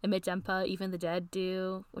emit Denpa, even the dead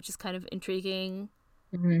do, which is kind of intriguing.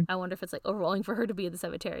 I wonder if it's like overwhelming for her to be in the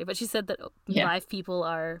cemetery, but she said that 5 people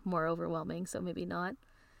are more overwhelming, so maybe not.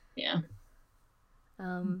 Yeah.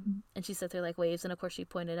 And she said they're like waves, and of course she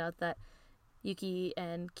pointed out that Yuki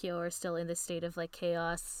and Kyo are still in this state of like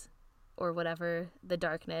chaos or whatever, the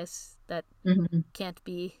darkness that can't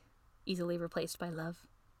be easily replaced by love.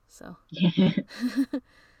 So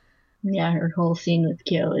yeah, her whole scene with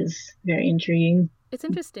Kyo is very intriguing. It's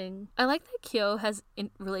interesting. I like that Kyo has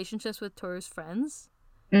relationships with Toru's friends.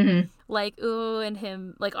 Mm-hmm. Like Uo and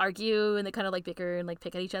him like argue and they kind of like bicker and like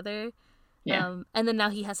pick at each other. Yeah. And then now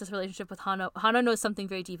he has this relationship with Hana. Hana knows something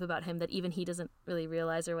very deep about him that even he doesn't really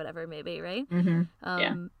realize or whatever, maybe, right? Mm-hmm.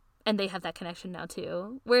 Yeah. And they have that connection now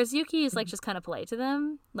too. Whereas Yuki is like just kind of polite to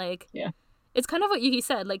them. Like, yeah, it's kind of what Yuki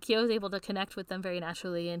said. Like Kyo is able to connect with them very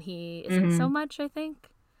naturally, and he isn't so much. I think.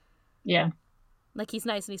 Yeah. Like he's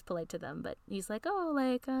nice and he's polite to them, but he's like, oh,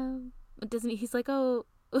 like, doesn't he? He's like, oh.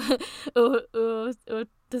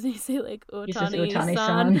 Doesn't he say like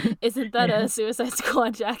Otani-san? Isn't that a Suicide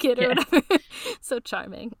Squad jacket or whatever? So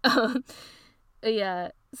charming. Yeah,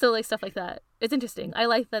 so like stuff like that. It's interesting. I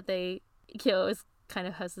like that Kyo is kind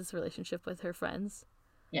of has this relationship with her friends.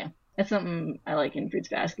 Yeah, that's something I like in Fruits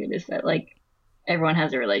Basket is that like everyone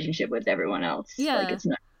has a relationship with everyone else. Yeah, like it's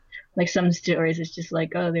not like some stories. It's just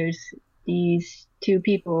like, oh, there's these two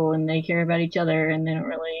people and they care about each other and they don't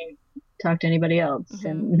really talk to anybody else,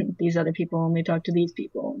 and these other people only talk to these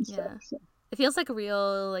people and stuff. So. It feels like a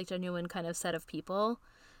real, like, genuine kind of set of people.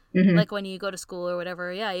 Like when you go to school or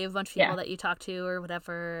whatever, you have a bunch of people that you talk to or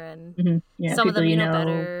whatever, and some of them you know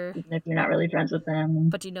better, even if you're not really friends with them,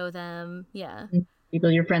 but you know them. Yeah,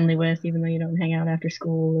 people you're friendly with, even though you don't hang out after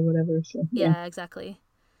school or whatever. So yeah, exactly.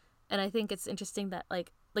 And I think it's interesting that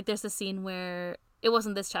like there's the scene where it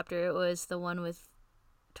wasn't this chapter; it was the one with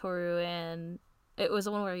Toru and. It was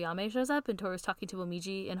the one where Yame shows up and Toru's talking to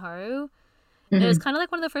Momiji and Haru. And it was kind of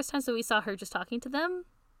like one of the first times that we saw her just talking to them.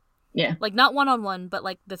 Yeah. Like, not one-on-one, but,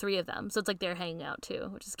 like, the three of them. So it's like they're hanging out, too,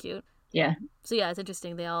 which is cute. Yeah. So, yeah, it's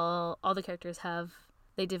interesting. All the characters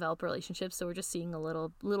they develop relationships. So we're just seeing a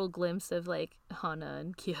little glimpse of, like, Hana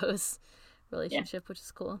and Kyo's relationship, which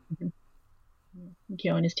is cool.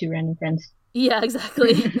 Kyo and his two random friends. Yeah,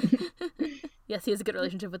 exactly. Yes, he has a good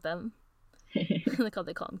relationship with them. They call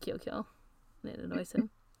him Kyo. It annoys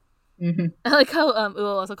him. I like how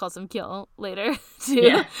Uo also calls him Kyo later too.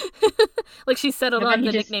 Yeah. Like she settled on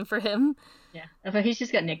the nickname for him. Yeah, I thought he's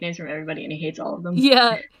just got nicknames from everybody and he hates all of them.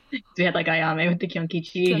 Yeah. We had like Ayame with the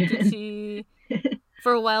Kyonkichi.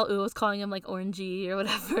 For a while, Uo was calling him like Orangey or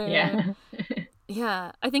whatever. Yeah.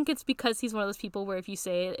 Yeah, I think it's because he's one of those people where if you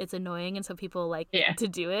say it, it's annoying, and so people like to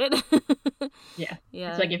do it. Yeah.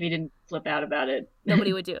 It's like if he didn't flip out about it,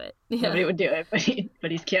 nobody would do it. Yeah. Nobody would do it,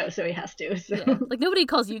 but he's Kyo, so he has to. So. Yeah. Like nobody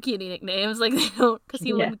calls Yuki any nicknames, like they don't, because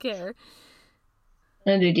he wouldn't care.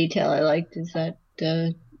 Another detail I liked is that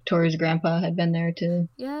Toru's grandpa had been there to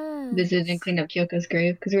visit and clean up Kyoko's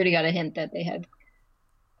grave, because we already got a hint that they had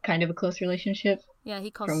kind of a close relationship. Yeah,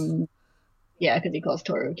 he calls. Because he calls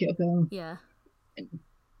Toru Kyoko. Yeah. And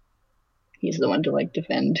he's the one to like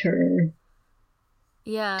defend her.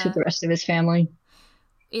 Yeah. To the rest of his family.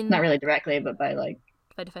 Not really directly, but by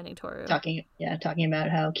defending Toru. Talking about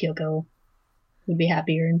how Kyoko would be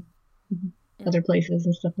happier in other places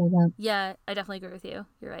and stuff like that. Yeah, I definitely agree with you.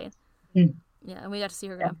 You're right. Yeah, and we got to see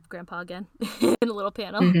her grandpa again in a little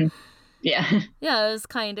panel. Yeah. Yeah, it was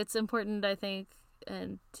kind. It's important, I think,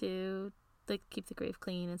 and to like keep the grave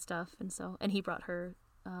clean and stuff, and he brought her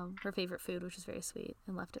her favorite food, which is very sweet,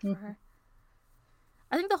 and left it for her.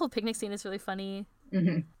 I think the whole picnic scene is really funny.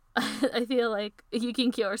 I feel like Yuki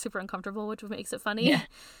and Kyo are super uncomfortable, which makes it funny. Yeah.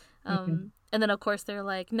 And then, of course, they're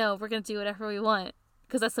like, no, we're going to do whatever we want.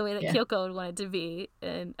 Because that's the way that Kyoko would want it to be.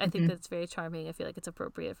 And I think that's very charming. I feel like it's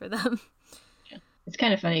appropriate for them. Yeah. It's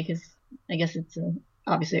kind of funny because I guess it's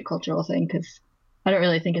obviously a cultural thing because I don't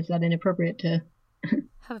really think it's that inappropriate to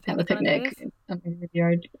have a picnic on a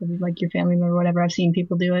graveyard with like your family member or whatever. I've seen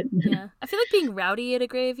people do it. Yeah, I feel like being rowdy at a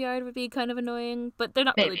graveyard would be kind of annoying, but they're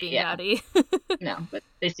not really being rowdy. No, but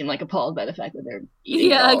they seem like appalled by the fact that they're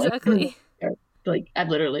eating. Yeah, exactly. Like I've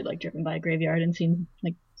literally like driven by a graveyard and seen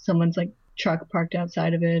like someone's like truck parked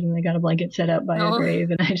outside of it and they got a blanket set up by a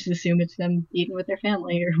grave and I just assume it's them eating with their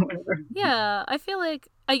family or whatever. Yeah, I feel like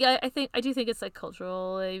I do think it's like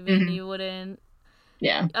cultural. I mean, you wouldn't.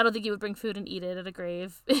 Yeah. I don't think you would bring food and eat it at a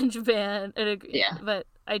grave in Japan. But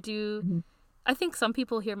I do. I think some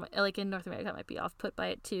people here, like in North America, might be off-put by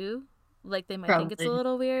it too. Like they might think it's a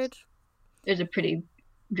little weird. There's a pretty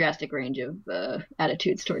drastic range of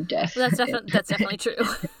attitudes toward death. That's definitely true.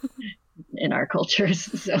 In our cultures,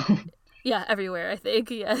 so. Yeah, everywhere, I think.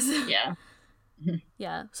 Yes. Yeah.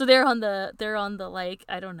 Yeah. So they're on the like,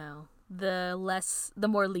 I don't know, the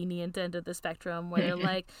more lenient end of the spectrum where they're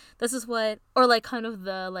like, this is what, or like kind of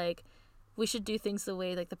the like, we should do things the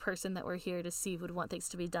way like the person that we're here to see would want things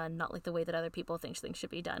to be done, not like the way that other people think things should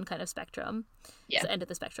be done kind of spectrum. Yeah. It's the end of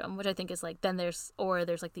the spectrum, which I think is like, then there's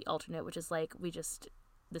like the alternate, which is like, we just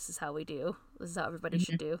this is how we do. This is how everybody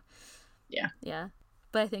should do. Yeah. Yeah.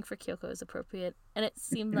 But I think for Kyoko is appropriate. And it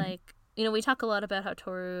seemed like, we talk a lot about how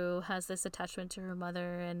Toru has this attachment to her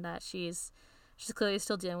mother and that she's clearly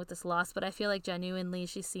still dealing with this loss, but I feel like genuinely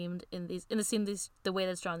she seemed the way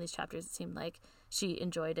that's drawn in these chapters, it seemed like she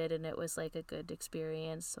enjoyed it and it was like a good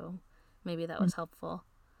experience, so maybe that was helpful.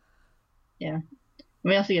 Yeah.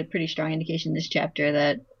 We also get a pretty strong indication in this chapter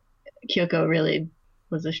that Kyoko really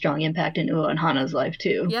was a strong impact in Ua and Hana's life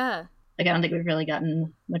too. Yeah. Like, I don't think we've really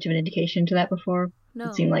gotten much of an indication to that before. No.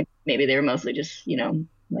 It seemed like maybe they were mostly just,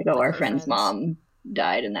 like, oh, our friend's mom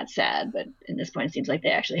died and that's sad. But in this point, it seems like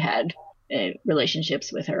they actually had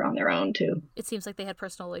relationships with her on their own, too. It seems like they had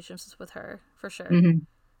personal relationships with her, for sure. Mm-hmm.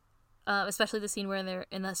 Especially the scene where they're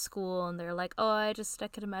in the school and they're like, oh, I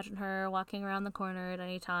could imagine her walking around the corner at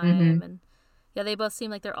any time. Mm-hmm. And yeah, they both seem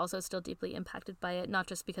like they're also still deeply impacted by it, not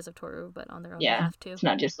just because of Toru, but on their own behalf, too. It's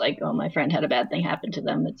not just like, oh, my friend had a bad thing happen to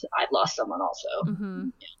them. It's, I've lost someone also. Mm-hmm.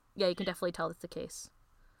 Yeah, you can definitely tell that's the case.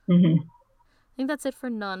 Mm-hmm. I think that's it for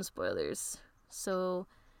non-spoilers. So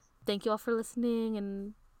thank you all for listening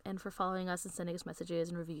and for following us and sending us messages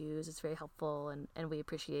and reviews. It's very helpful, and we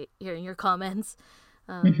appreciate hearing your comments.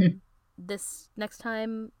 This next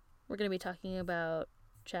time, we're going to be talking about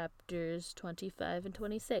chapters 25 and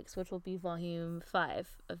 26, which will be volume 5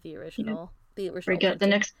 of the original. The original. Break out the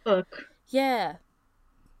next book. Yeah.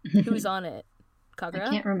 Who's on it? Kagura?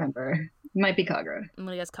 I can't remember. It might be Kagura. I'm going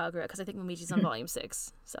to guess Kagura, because I think Momiji's on volume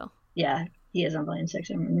 6, so. Yeah, he is on volume 6,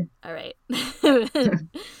 I remember. All right.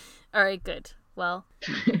 All right, good. Well.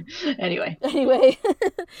 Anyway.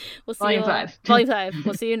 We'll see volume you 5. Volume 5.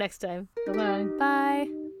 We'll see you next time. Bye-bye. Bye.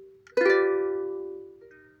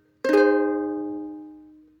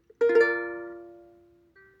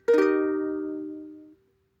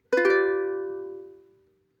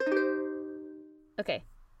 Okay,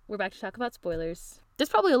 we're back to talk about spoilers. There's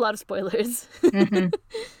probably a lot of spoilers. I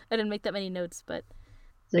didn't make that many notes, but...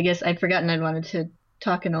 So I guess I'd forgotten I'd wanted to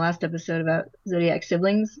talk in the last episode about Zodiac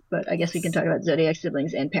siblings, but I guess we can talk about Zodiac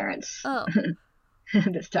siblings and parents. Oh.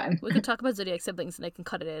 This time. We could talk about Zodiac siblings and I can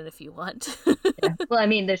cut it in if you want. Yeah. Well, I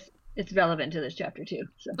mean, it's relevant to this chapter too.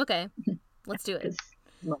 So. Okay, let's do it. Because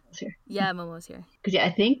Momo's here. Yeah, Momo's here. Because I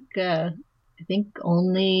think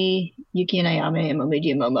only Yuki and Ayame and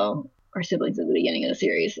Momiji and Momo are siblings at the beginning of the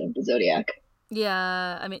series of the Zodiac.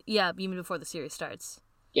 Yeah, I mean, yeah, even before the series starts.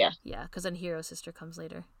 Yeah. Yeah, because then Hiro's sister comes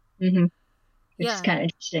later. Mm-hmm. It's kind of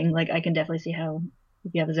interesting. Like, I can definitely see how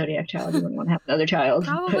if you have a Zodiac child, you wouldn't want to have another child.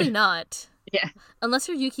 Probably not. Yeah. Unless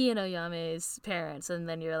you're Yuki and Ayame's parents, and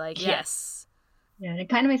then you're like, yes. Yeah, and it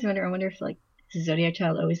kind of makes me wonder. I wonder if, like, is a Zodiac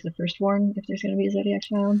child always the firstborn, if there's going to be a Zodiac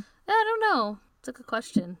child? I don't know. It's a good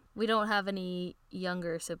question. We don't have any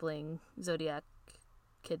younger sibling Zodiac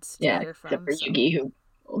kids to hear from. Except for Yuki,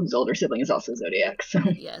 whose older sibling is also Zodiac. So.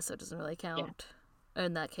 Yeah, so it doesn't really count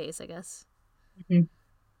in that case, I guess. Mm-hmm.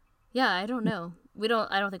 Yeah, I don't know.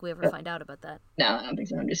 I don't think we ever find out about that. No, I don't think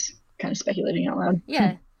so. I'm just kind of speculating out loud.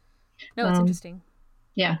 Yeah. No, it's interesting.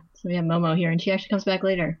 Yeah, so we have Momo here, and she actually comes back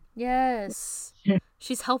later. Yes.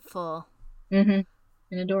 She's helpful. Mm-hmm.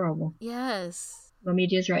 And adorable. Yes.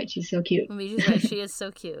 Momiji is right. She's so cute. Momiji's right. She is so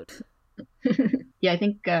cute. Yeah, I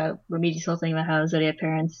think Momiji's whole thing about how Zodiac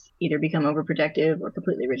parents either become overprotective or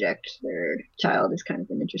completely reject their child is kind of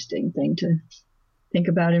an interesting thing to think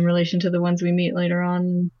about in relation to the ones we meet later on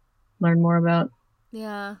and learn more about.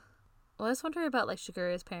 Yeah. Well, I was wondering about, like,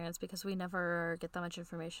 Shigure's parents because we never get that much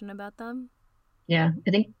information about them. Yeah,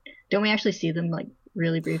 I think, don't we actually see them, like,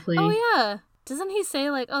 really briefly? Oh, yeah. Doesn't he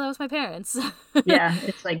say, like, oh, that was my parents? Yeah,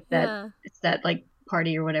 it's like that, it's that, like,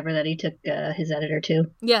 party or whatever that he took his editor to.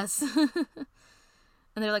 Yes.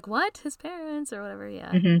 And they're like, what? His parents? Or whatever,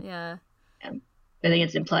 yeah. Mm-hmm. Yeah. I think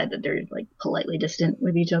it's implied that they're, like, politely distant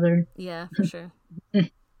with each other. Yeah, for sure.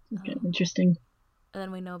 Kind of interesting. And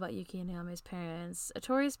then we know about Yuki and Ayame's parents.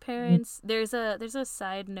 Atori's parents, there's a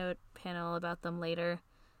side note panel about them later.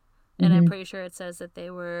 And I'm pretty sure it says that they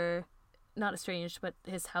were not estranged, but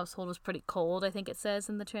his household was pretty cold, I think it says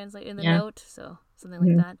in the note. So something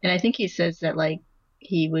like that. And I think he says that, like,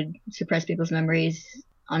 he would suppress people's memories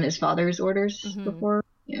on his father's orders before.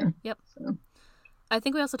 Yeah. Yep. So. I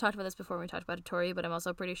think we also talked about this before when we talked about Atori, but I'm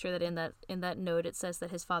also pretty sure that in that note it says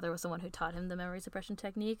that his father was the one who taught him the memory suppression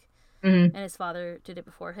technique. And his father did it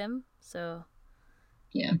before him, so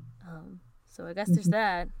yeah. So I guess there's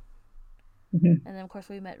that. And then of course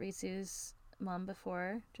we met Ritsu's mom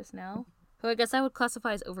before just now, who I guess I would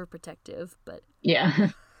classify as overprotective, but yeah,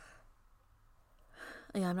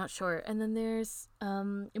 I'm not sure. And then there's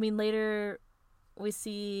later we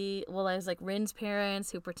see I was like Rin's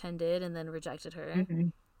parents who pretended and then rejected her,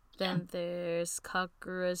 Then there's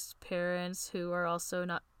Kakura's parents, who are also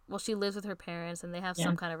not. Well, she lives with her parents, and they have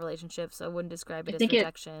some kind of relationship, so I wouldn't describe it as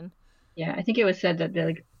rejection. I think it was said that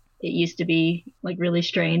it used to be like really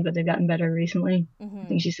strained, but they've gotten better recently. I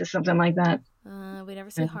think she says something like that. We never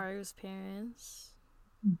see Haru's parents.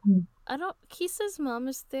 Kisa's mom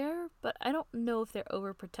is there, but I don't know if they're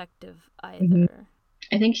overprotective either.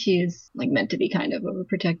 I think she's like meant to be kind of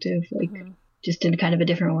overprotective, like just in kind of a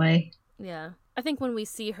different way. Yeah. I think when we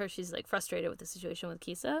see her, she's like frustrated with the situation with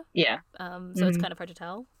Kisa. Yeah. So it's kind of hard to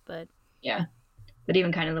tell, but yeah. But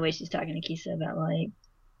even kind of the way she's talking to Kisa about like,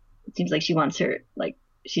 it seems like she wants her, like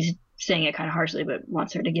she's saying it kind of harshly, but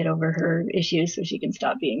wants her to get over her issues so she can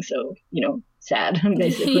stop being so, sad,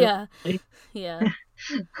 basically. Yeah.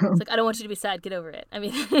 It's like, I don't want you to be sad. Get over it. I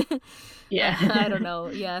mean, yeah. I don't know.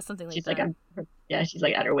 Yeah, something like she's that. She's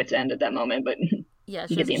like at her wit's end at that moment, but yeah,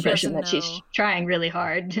 you get the impression that she's trying really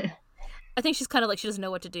hard. I think she's kind of like she doesn't know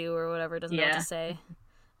what to do or whatever, doesn't know what to say.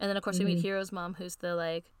 And then of course we meet Hiro's mom, who's the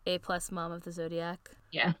like A+ mom of the Zodiac.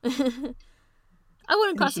 Yeah. I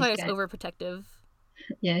wouldn't classify her as overprotective.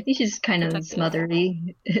 Yeah, I think she's kind of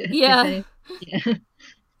smothery. Yeah.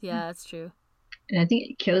 Yeah, that's true. And I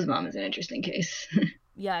think Kyo's mom is an interesting case.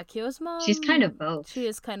 Yeah, Kyo's mom. She's kind of both. She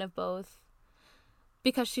is kind of both.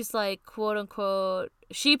 Because she's like, quote unquote,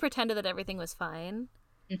 she pretended that everything was fine.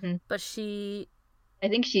 But I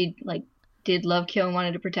think she like did love Kyo and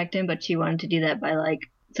wanted to protect him, but she wanted to do that by like,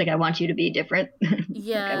 it's like, I want you to be different.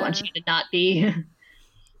 Yeah. Like, I want you to not be.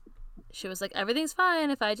 She was like, everything's fine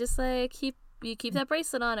if I just like keep that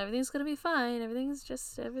bracelet on. Everything's gonna be fine. Everything's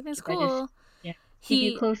cool. Keep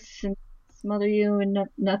you close and smother you, and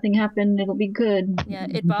nothing happened. It'll be good. Yeah,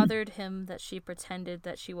 it bothered him that she pretended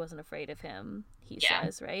that she wasn't afraid of him. He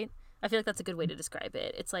says, right? I feel like that's a good way to describe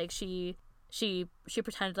it. It's like she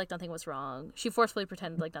pretended like nothing was wrong. She forcefully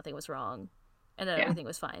pretended like nothing was wrong, and that everything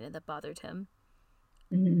was fine, and that bothered him.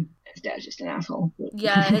 His dad's just an asshole.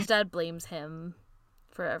 Yeah, his dad blames him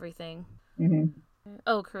for everything.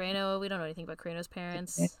 Oh, Kureno. We don't know anything about Kureno's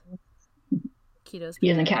parents. Kito's parents. He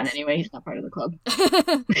doesn't count anyway. He's not part of the club.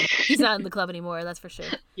 He's not in the club anymore, that's for sure.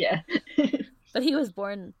 Yeah. But he was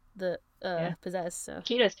born possessed, so.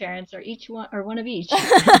 Kito's parents are one of each.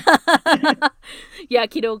 Yeah,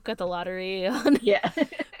 Kito got the lottery on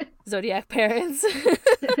Zodiac parents. I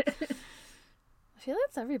feel like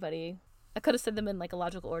that's everybody. I could have said them in like a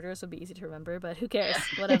logical order, so it'd be easy to remember, but who cares?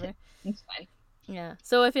 Whatever. It's fine. Yeah.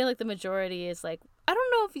 So I feel like the majority is like, I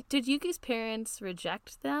don't know if did Yuki's parents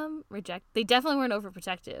reject them? They definitely weren't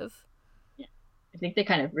overprotective. Yeah. I think they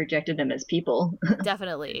kind of rejected them as people.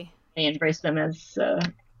 Definitely. They embraced them as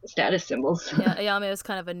status symbols. Yeah, Ayame was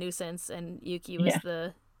kind of a nuisance, and Yuki was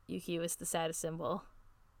the status symbol.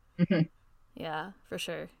 Yeah, for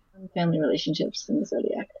sure. Family relationships in the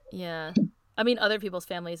Zodiac. Yeah. I mean, other people's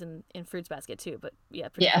families in Fruits Basket too, but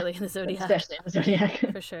particularly in the Zodiac. Especially in the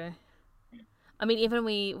Zodiac. For sure. I mean, even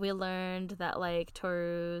we learned that like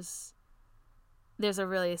Toru's, there's a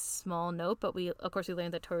really small note, but we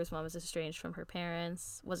learned that Toru's mom was estranged from her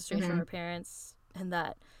parents, and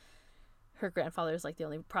that her grandfather is like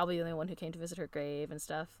probably the only one who came to visit her grave and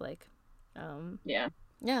stuff. Like, yeah,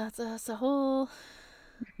 it's a whole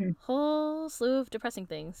slew of depressing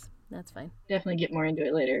things. That's fine. Definitely get more into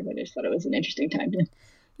it later, but I just thought it was an interesting time to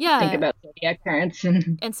think about Zodiac parents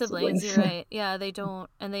and siblings. You're right. Yeah, they don't,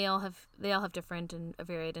 and they all have different and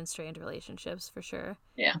varied and strained relationships for sure.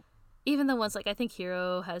 Yeah. Even the ones like I think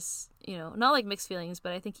Hiro has, not like mixed feelings,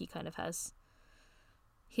 but I think he kind of has.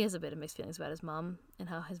 He has a bit of mixed feelings about his mom and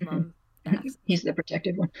how his mom acts. He's the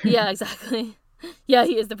protective one. Yeah, exactly. Yeah,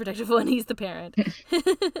 he is the protective one. He's the parent.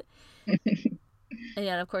 And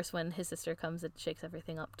yeah, of course, when his sister comes, it shakes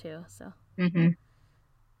everything up too. So.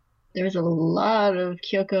 There was a lot of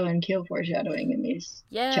Kyoko and Kyo foreshadowing in these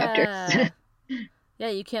chapters. Yeah,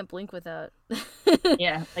 you can't blink without.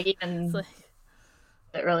 Yeah, like even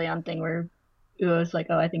the early on thing where Uo's like,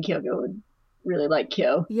 "Oh, I think Kyoko would really like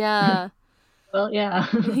Kyo." Yeah. Well, yeah.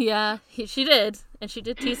 Yeah, she did, and she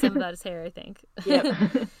did tease him about his hair, I think.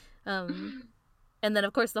 Yep. And then,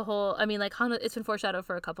 of course, Hana, it's been foreshadowed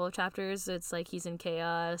for a couple of chapters. It's like he's in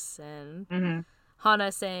chaos, and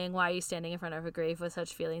Hana saying, "Why are you standing in front of her grave with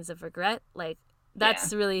such feelings of regret?" Like,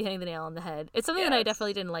 that's really hitting the nail on the head. It's something that I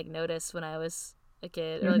definitely didn't, like, notice when I was a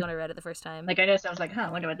kid, or, like, when I read it the first time. Like, I guess I was like,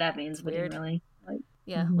 I wonder what that means. But didn't really, like...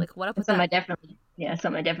 Yeah, like, what up with something that?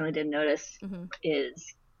 Something I definitely didn't notice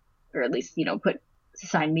is, or at least, put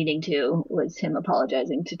assigned meaning to, was him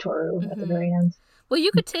apologizing to Toru at the very end. Well,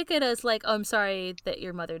 you could take it as like, "Oh, I'm sorry that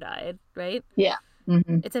your mother died," right? Yeah.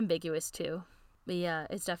 It's ambiguous too. But yeah,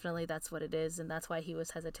 it's definitely, that's what it is, and that's why he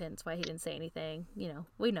was hesitant. That's why he didn't say anything.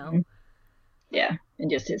 We know. Yeah, and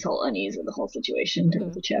just his whole unease with the whole situation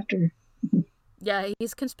throughout the chapter. Yeah,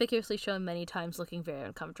 he's conspicuously shown many times looking very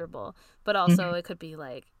uncomfortable, but also it could be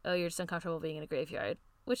like, oh, you're just uncomfortable being in a graveyard,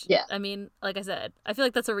 which, yeah, I mean, like I said, I feel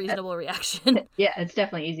like that's a reasonable reaction. Yeah, it's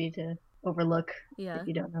definitely easy to overlook Yeah, if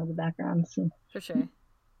you don't know the background. So. for sure.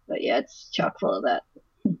 But yeah, it's chock full of that.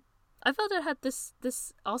 I felt it had this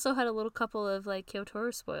also had a little couple of like Kyoto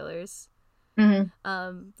spoilers.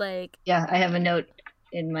 Like, yeah, I have a note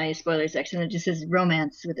in my spoiler section that just says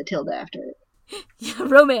romance with a tilde after it. Yeah,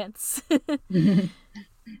 romance.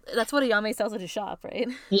 That's what Ayame sells at his shop, right?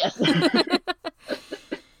 Yes.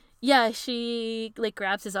 Yeah, she like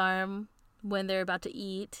grabs his arm when they're about to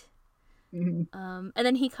eat. And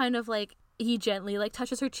then he kind of like he gently like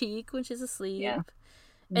touches her cheek when she's asleep. Yeah.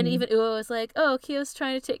 And even Uo was like, "Oh, Kyo's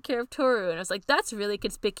trying to take care of Toru," and I was like, "That's really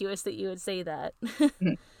conspicuous that you would say that."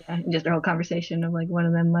 Yeah, and just their whole conversation of like one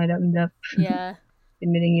of them might end up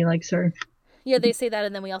admitting he likes her. Yeah, they say that,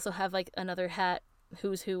 and then we also have like another hat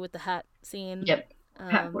who's who with the hat scene. Yep.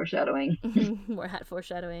 Hat foreshadowing. More hat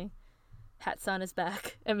foreshadowing. Hat-san is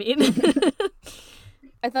back. I mean,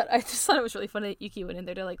 I just thought it was really funny that Yuki went in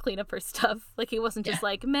there to like clean up her stuff. Like he wasn't just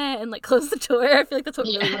like meh and like close the door. I feel like that's what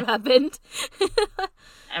really would have happened.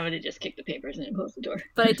 I would have just kicked the papers and closed the door.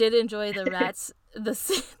 But I did enjoy the rats, the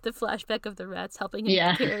flashback of the rats helping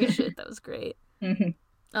him carry shit. That was great. I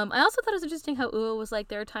also thought it was interesting how Uo was like,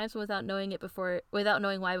 there are times without knowing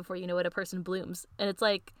why before you know it, a person blooms, and it's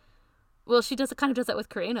like, well, she kind of does that with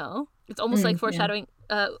Kureno. It's almost like foreshadowing.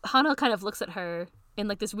 Hana kind of looks at her in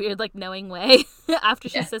like this weird like knowing way after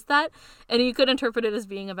she says that, and you could interpret it as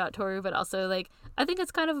being about Toru, but also like I think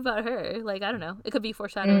it's kind of about her. Like I don't know, it could be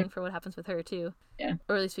foreshadowing for what happens with her too. Yeah,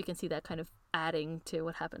 or at least we can see that kind of adding to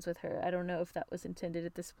what happens with her. I don't know if that was intended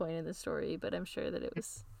at this point in the story, but I'm sure that it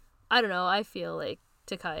was. I don't know. I feel like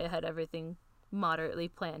Takaya had everything moderately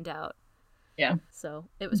planned out. Yeah. So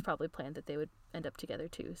it was probably planned that they would end up together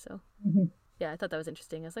too. So yeah, I thought that was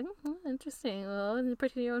interesting. I was like, interesting. Well,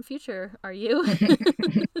 predicting your own future, are you?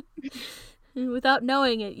 Without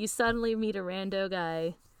knowing it, you suddenly meet a rando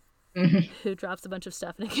guy who drops a bunch of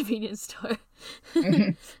stuff in a convenience store.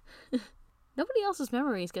 Nobody else's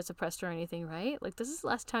memories get suppressed or anything, right? Like this is the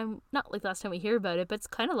last time, not like last time we hear about it, but it's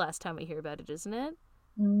kind of last time we hear about it, isn't it?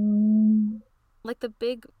 Like the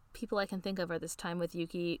big people I can think of are this time with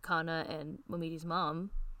Yuki, Kana, and Momidi's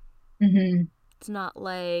mom. It's not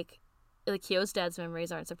like Kyo's dad's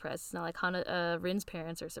memories aren't suppressed. It's not like Rin's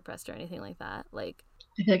parents are suppressed or anything like that. Like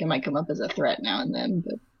I feel like it might come up as a threat now and then,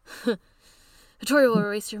 but Hattori will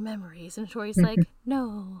erase your memories, and Hattori's like,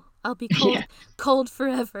 no, I'll be cold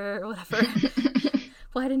forever or whatever.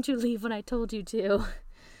 Why didn't you leave when I told you to?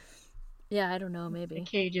 Yeah, I don't know, maybe. A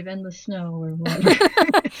cage of endless snow or whatever.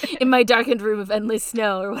 In my darkened room of endless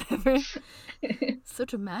snow or whatever. So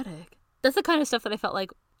dramatic. That's the kind of stuff that I felt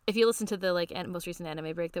like, if you listen to the like most recent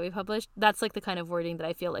anime break that we published, that's like the kind of wording that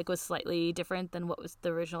I feel like was slightly different than what was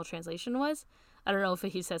the original translation was. I don't know if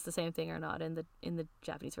he says the same thing or not in the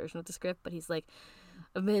Japanese version of the script, but he's like,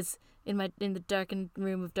 amidst in the darkened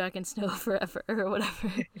room of darkened snow forever or whatever.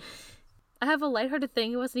 I have a lighthearted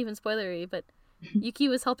thing. It wasn't even spoilery, but Yuki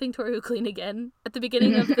was helping Toru clean again. At the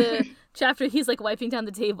beginning of the chapter, he's like wiping down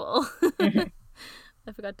the table.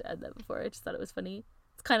 I forgot to add that before. I just thought it was funny.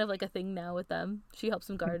 It's kind of like a thing now with them. She helps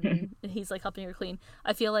him garden, and he's like helping her clean.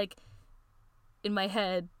 I feel like in my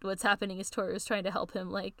head, what's happening is Toru's trying to help him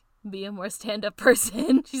like be a more stand-up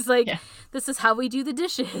person. She's like, this is how we do the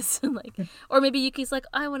dishes. And like, or maybe Yuki's like,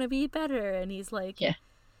 I want to be better, and he's like,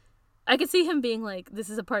 I could see him being like, this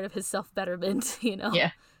is a part of his self-betterment, you know? Yeah.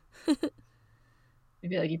 I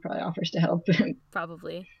feel like he probably offers to help.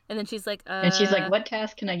 Probably. And then she's like, and she's like, what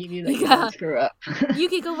task can I give you that you won't screw up?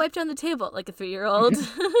 Yuki, go wipe down the table, like a 3-year-old.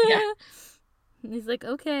 And he's like,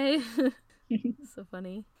 okay. So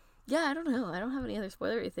funny. Yeah, I don't know. I don't have any other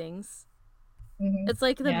spoilery things. It's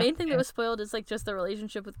like the main thing that was spoiled is like just the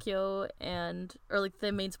relationship with Kyo or like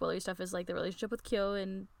the main spoilery stuff is like the relationship with Kyo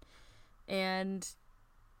and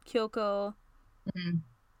Kyoko.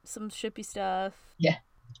 Some shippy stuff. Yeah.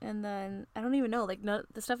 And then I don't even know, like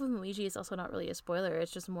the stuff with Momiji is also not really a spoiler.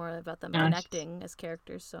 It's just more about them connecting as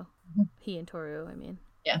characters. So he and Toru, I mean.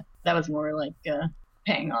 Yeah, that was more like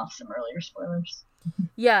paying off some earlier spoilers.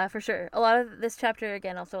 Yeah, for sure. A lot of this chapter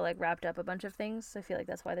again also like wrapped up a bunch of things. I feel like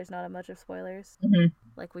that's why there's not a much of spoilers,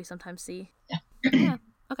 like we sometimes see. Yeah.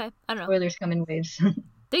 Okay. I don't know. Spoilers come in waves.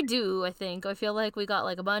 They do. I think. I feel like we got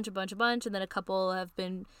like a bunch, and then a couple have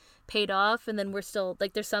been paid off, and then we're still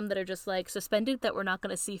like there's some that are just like suspended that we're not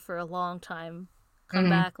going to see for a long time come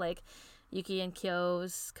back, like Yuki and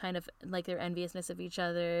Kyo's kind of like their enviousness of each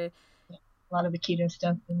other, A lot of Akito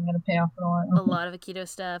stuff isn't going to pay off for a while. A lot of Akito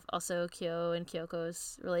stuff. Also, Kyo and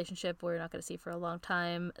Kyoko's relationship we're not going to see for a long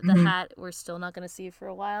time. The hat we're still not going to see for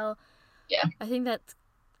a while. Yeah. I think that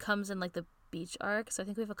comes in like the beach arc, so I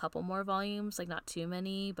think we have a couple more volumes, like not too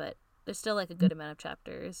many, but there's still like a good amount of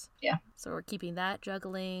chapters. Yeah. So we're keeping that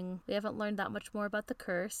juggling. We haven't learned that much more about the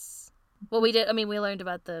curse. Well, we did. I mean, we learned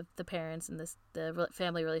about the parents and the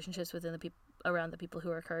family relationships within the people around the people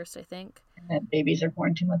who are cursed, I think. And that babies are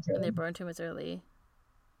born 2 months early. And they're born 2 months early.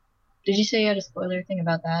 Did you say you had a spoiler thing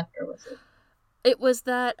about that, or was it? It was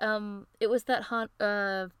that aren't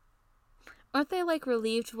they like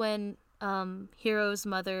relieved when Hiro's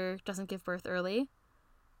mother doesn't give birth early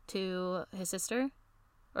to his sister?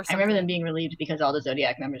 Or something? I remember them being relieved because all the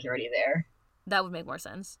Zodiac members are already there. That would make more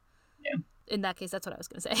sense. Yeah. In that case, that's what I was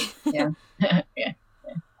going to say. Yeah. Yeah.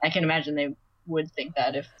 I can imagine they would think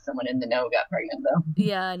that if someone in the know got pregnant, though.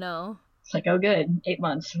 Yeah, I know. It's like, oh, good. 8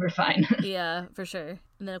 months. We're fine. Yeah, for sure.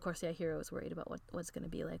 And then, of course, yeah, Hiro was worried about what's going to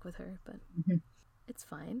be like with her, but it's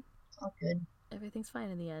fine. It's all good. Everything's fine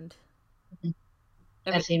in the end.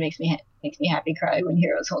 That scene makes me happy cry when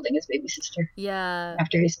Hiro's holding his baby sister. Yeah.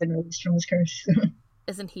 After he's been released from his curse.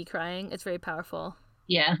 Isn't he crying? It's very powerful.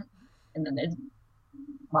 Yeah. And then his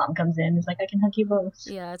mom comes in and is like, I can hug you both.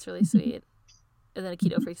 Yeah, it's really sweet. And then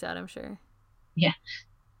Akito freaks out, I'm sure. Yeah.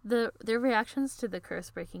 Their reactions to the curse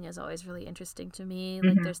breaking is always really interesting to me.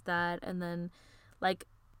 Like, there's that, and then, like,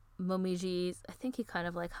 Momiji, I think he kind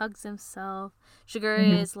of, like, hugs himself.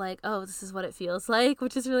 Shigure is like, oh, this is what it feels like,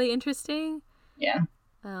 which is really interesting. Yeah.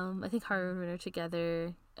 I think Haru and Rin are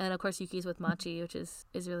together. And, of course, Yuki's with Machi, which is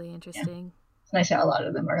really interesting. Yeah. It's nice how a lot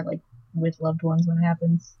of them are, like, with loved ones when it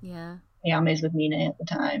happens. Yeah. Ayame's with Mina at the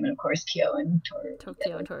time, and, of course, Kyo and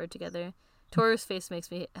Toru together. Toru's face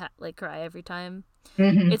makes me cry every time.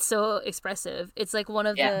 It's so expressive. It's like one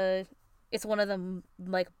of the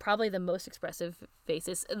like probably the most expressive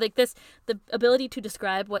faces. Like the ability to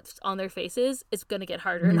describe what's on their faces is going to get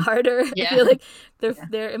harder and harder. Yeah. I feel like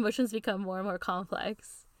their emotions become more and more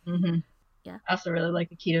complex. Yeah. I also really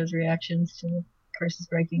like Akito's reactions to the curses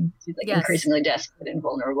breaking. She's like increasingly desperate and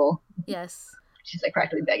vulnerable. Yes. She's like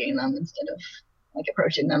practically begging them instead of like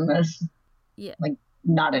approaching them as like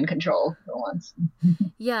not in control for once.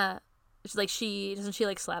 Yeah. It's like doesn't she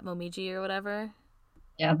like slap Momiji or whatever?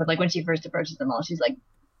 Yeah, but like when she first approaches them all, she's like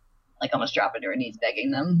almost dropping to her knees begging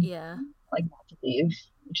them. Yeah. Like not to leave,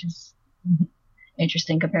 which is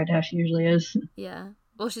interesting compared to how she usually is. Yeah.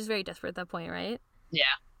 Well, she's very desperate at that point, right? Yeah.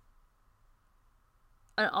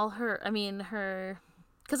 And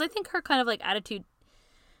because I think her kind of like attitude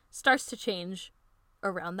starts to change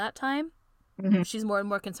around that time. She's more and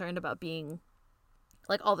more concerned about being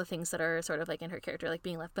like all the things that are sort of like in her character, like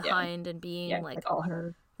being left behind and being like all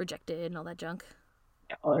her rejected and all that junk.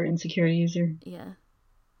 Yeah, all her insecurities are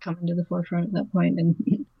coming to the forefront at that point, and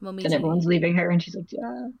then everyone's leaving her, and she's like,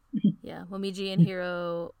 yeah. Momiji and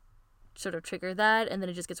Hiro sort of trigger that, and then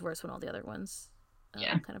it just gets worse when all the other ones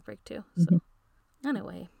kind of break too. So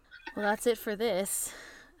anyway, well, that's it for this.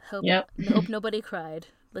 Hope nobody cried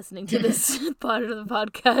listening to this part of the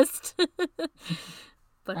podcast.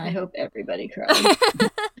 But I hope everybody cried.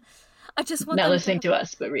 I just want not listening to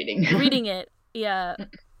us, but reading it. Yeah,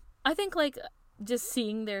 I think like just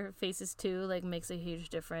seeing their faces too like makes a huge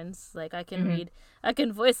difference. Like I can I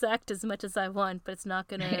can voice act as much as I want, but it's not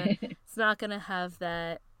gonna have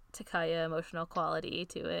that Takaya emotional quality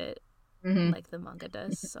to it like the manga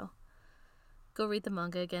does. So go read the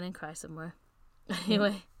manga again and cry some more.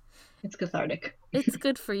 Anyway, it's cathartic. It's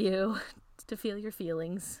good for you to feel your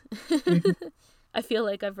feelings. I feel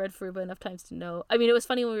like I've read Furuba enough times to know. I mean, it was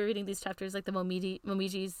funny when we were reading these chapters, like the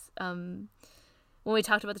Momiji's, when we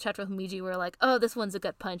talked about the chapter with Momiji, we were like, oh, this one's a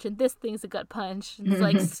gut punch, and this thing's a gut punch. And it's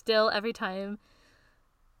like, still, every time,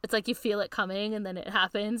 it's like you feel it coming, and then it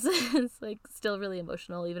happens. It's like still really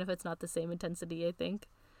emotional, even if it's not the same intensity, I think.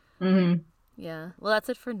 Yeah. Well, that's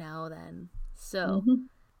it for now, then. So,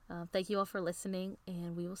 thank you all for listening,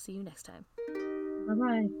 and we will see you next time.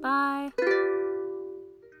 Bye-bye. Bye.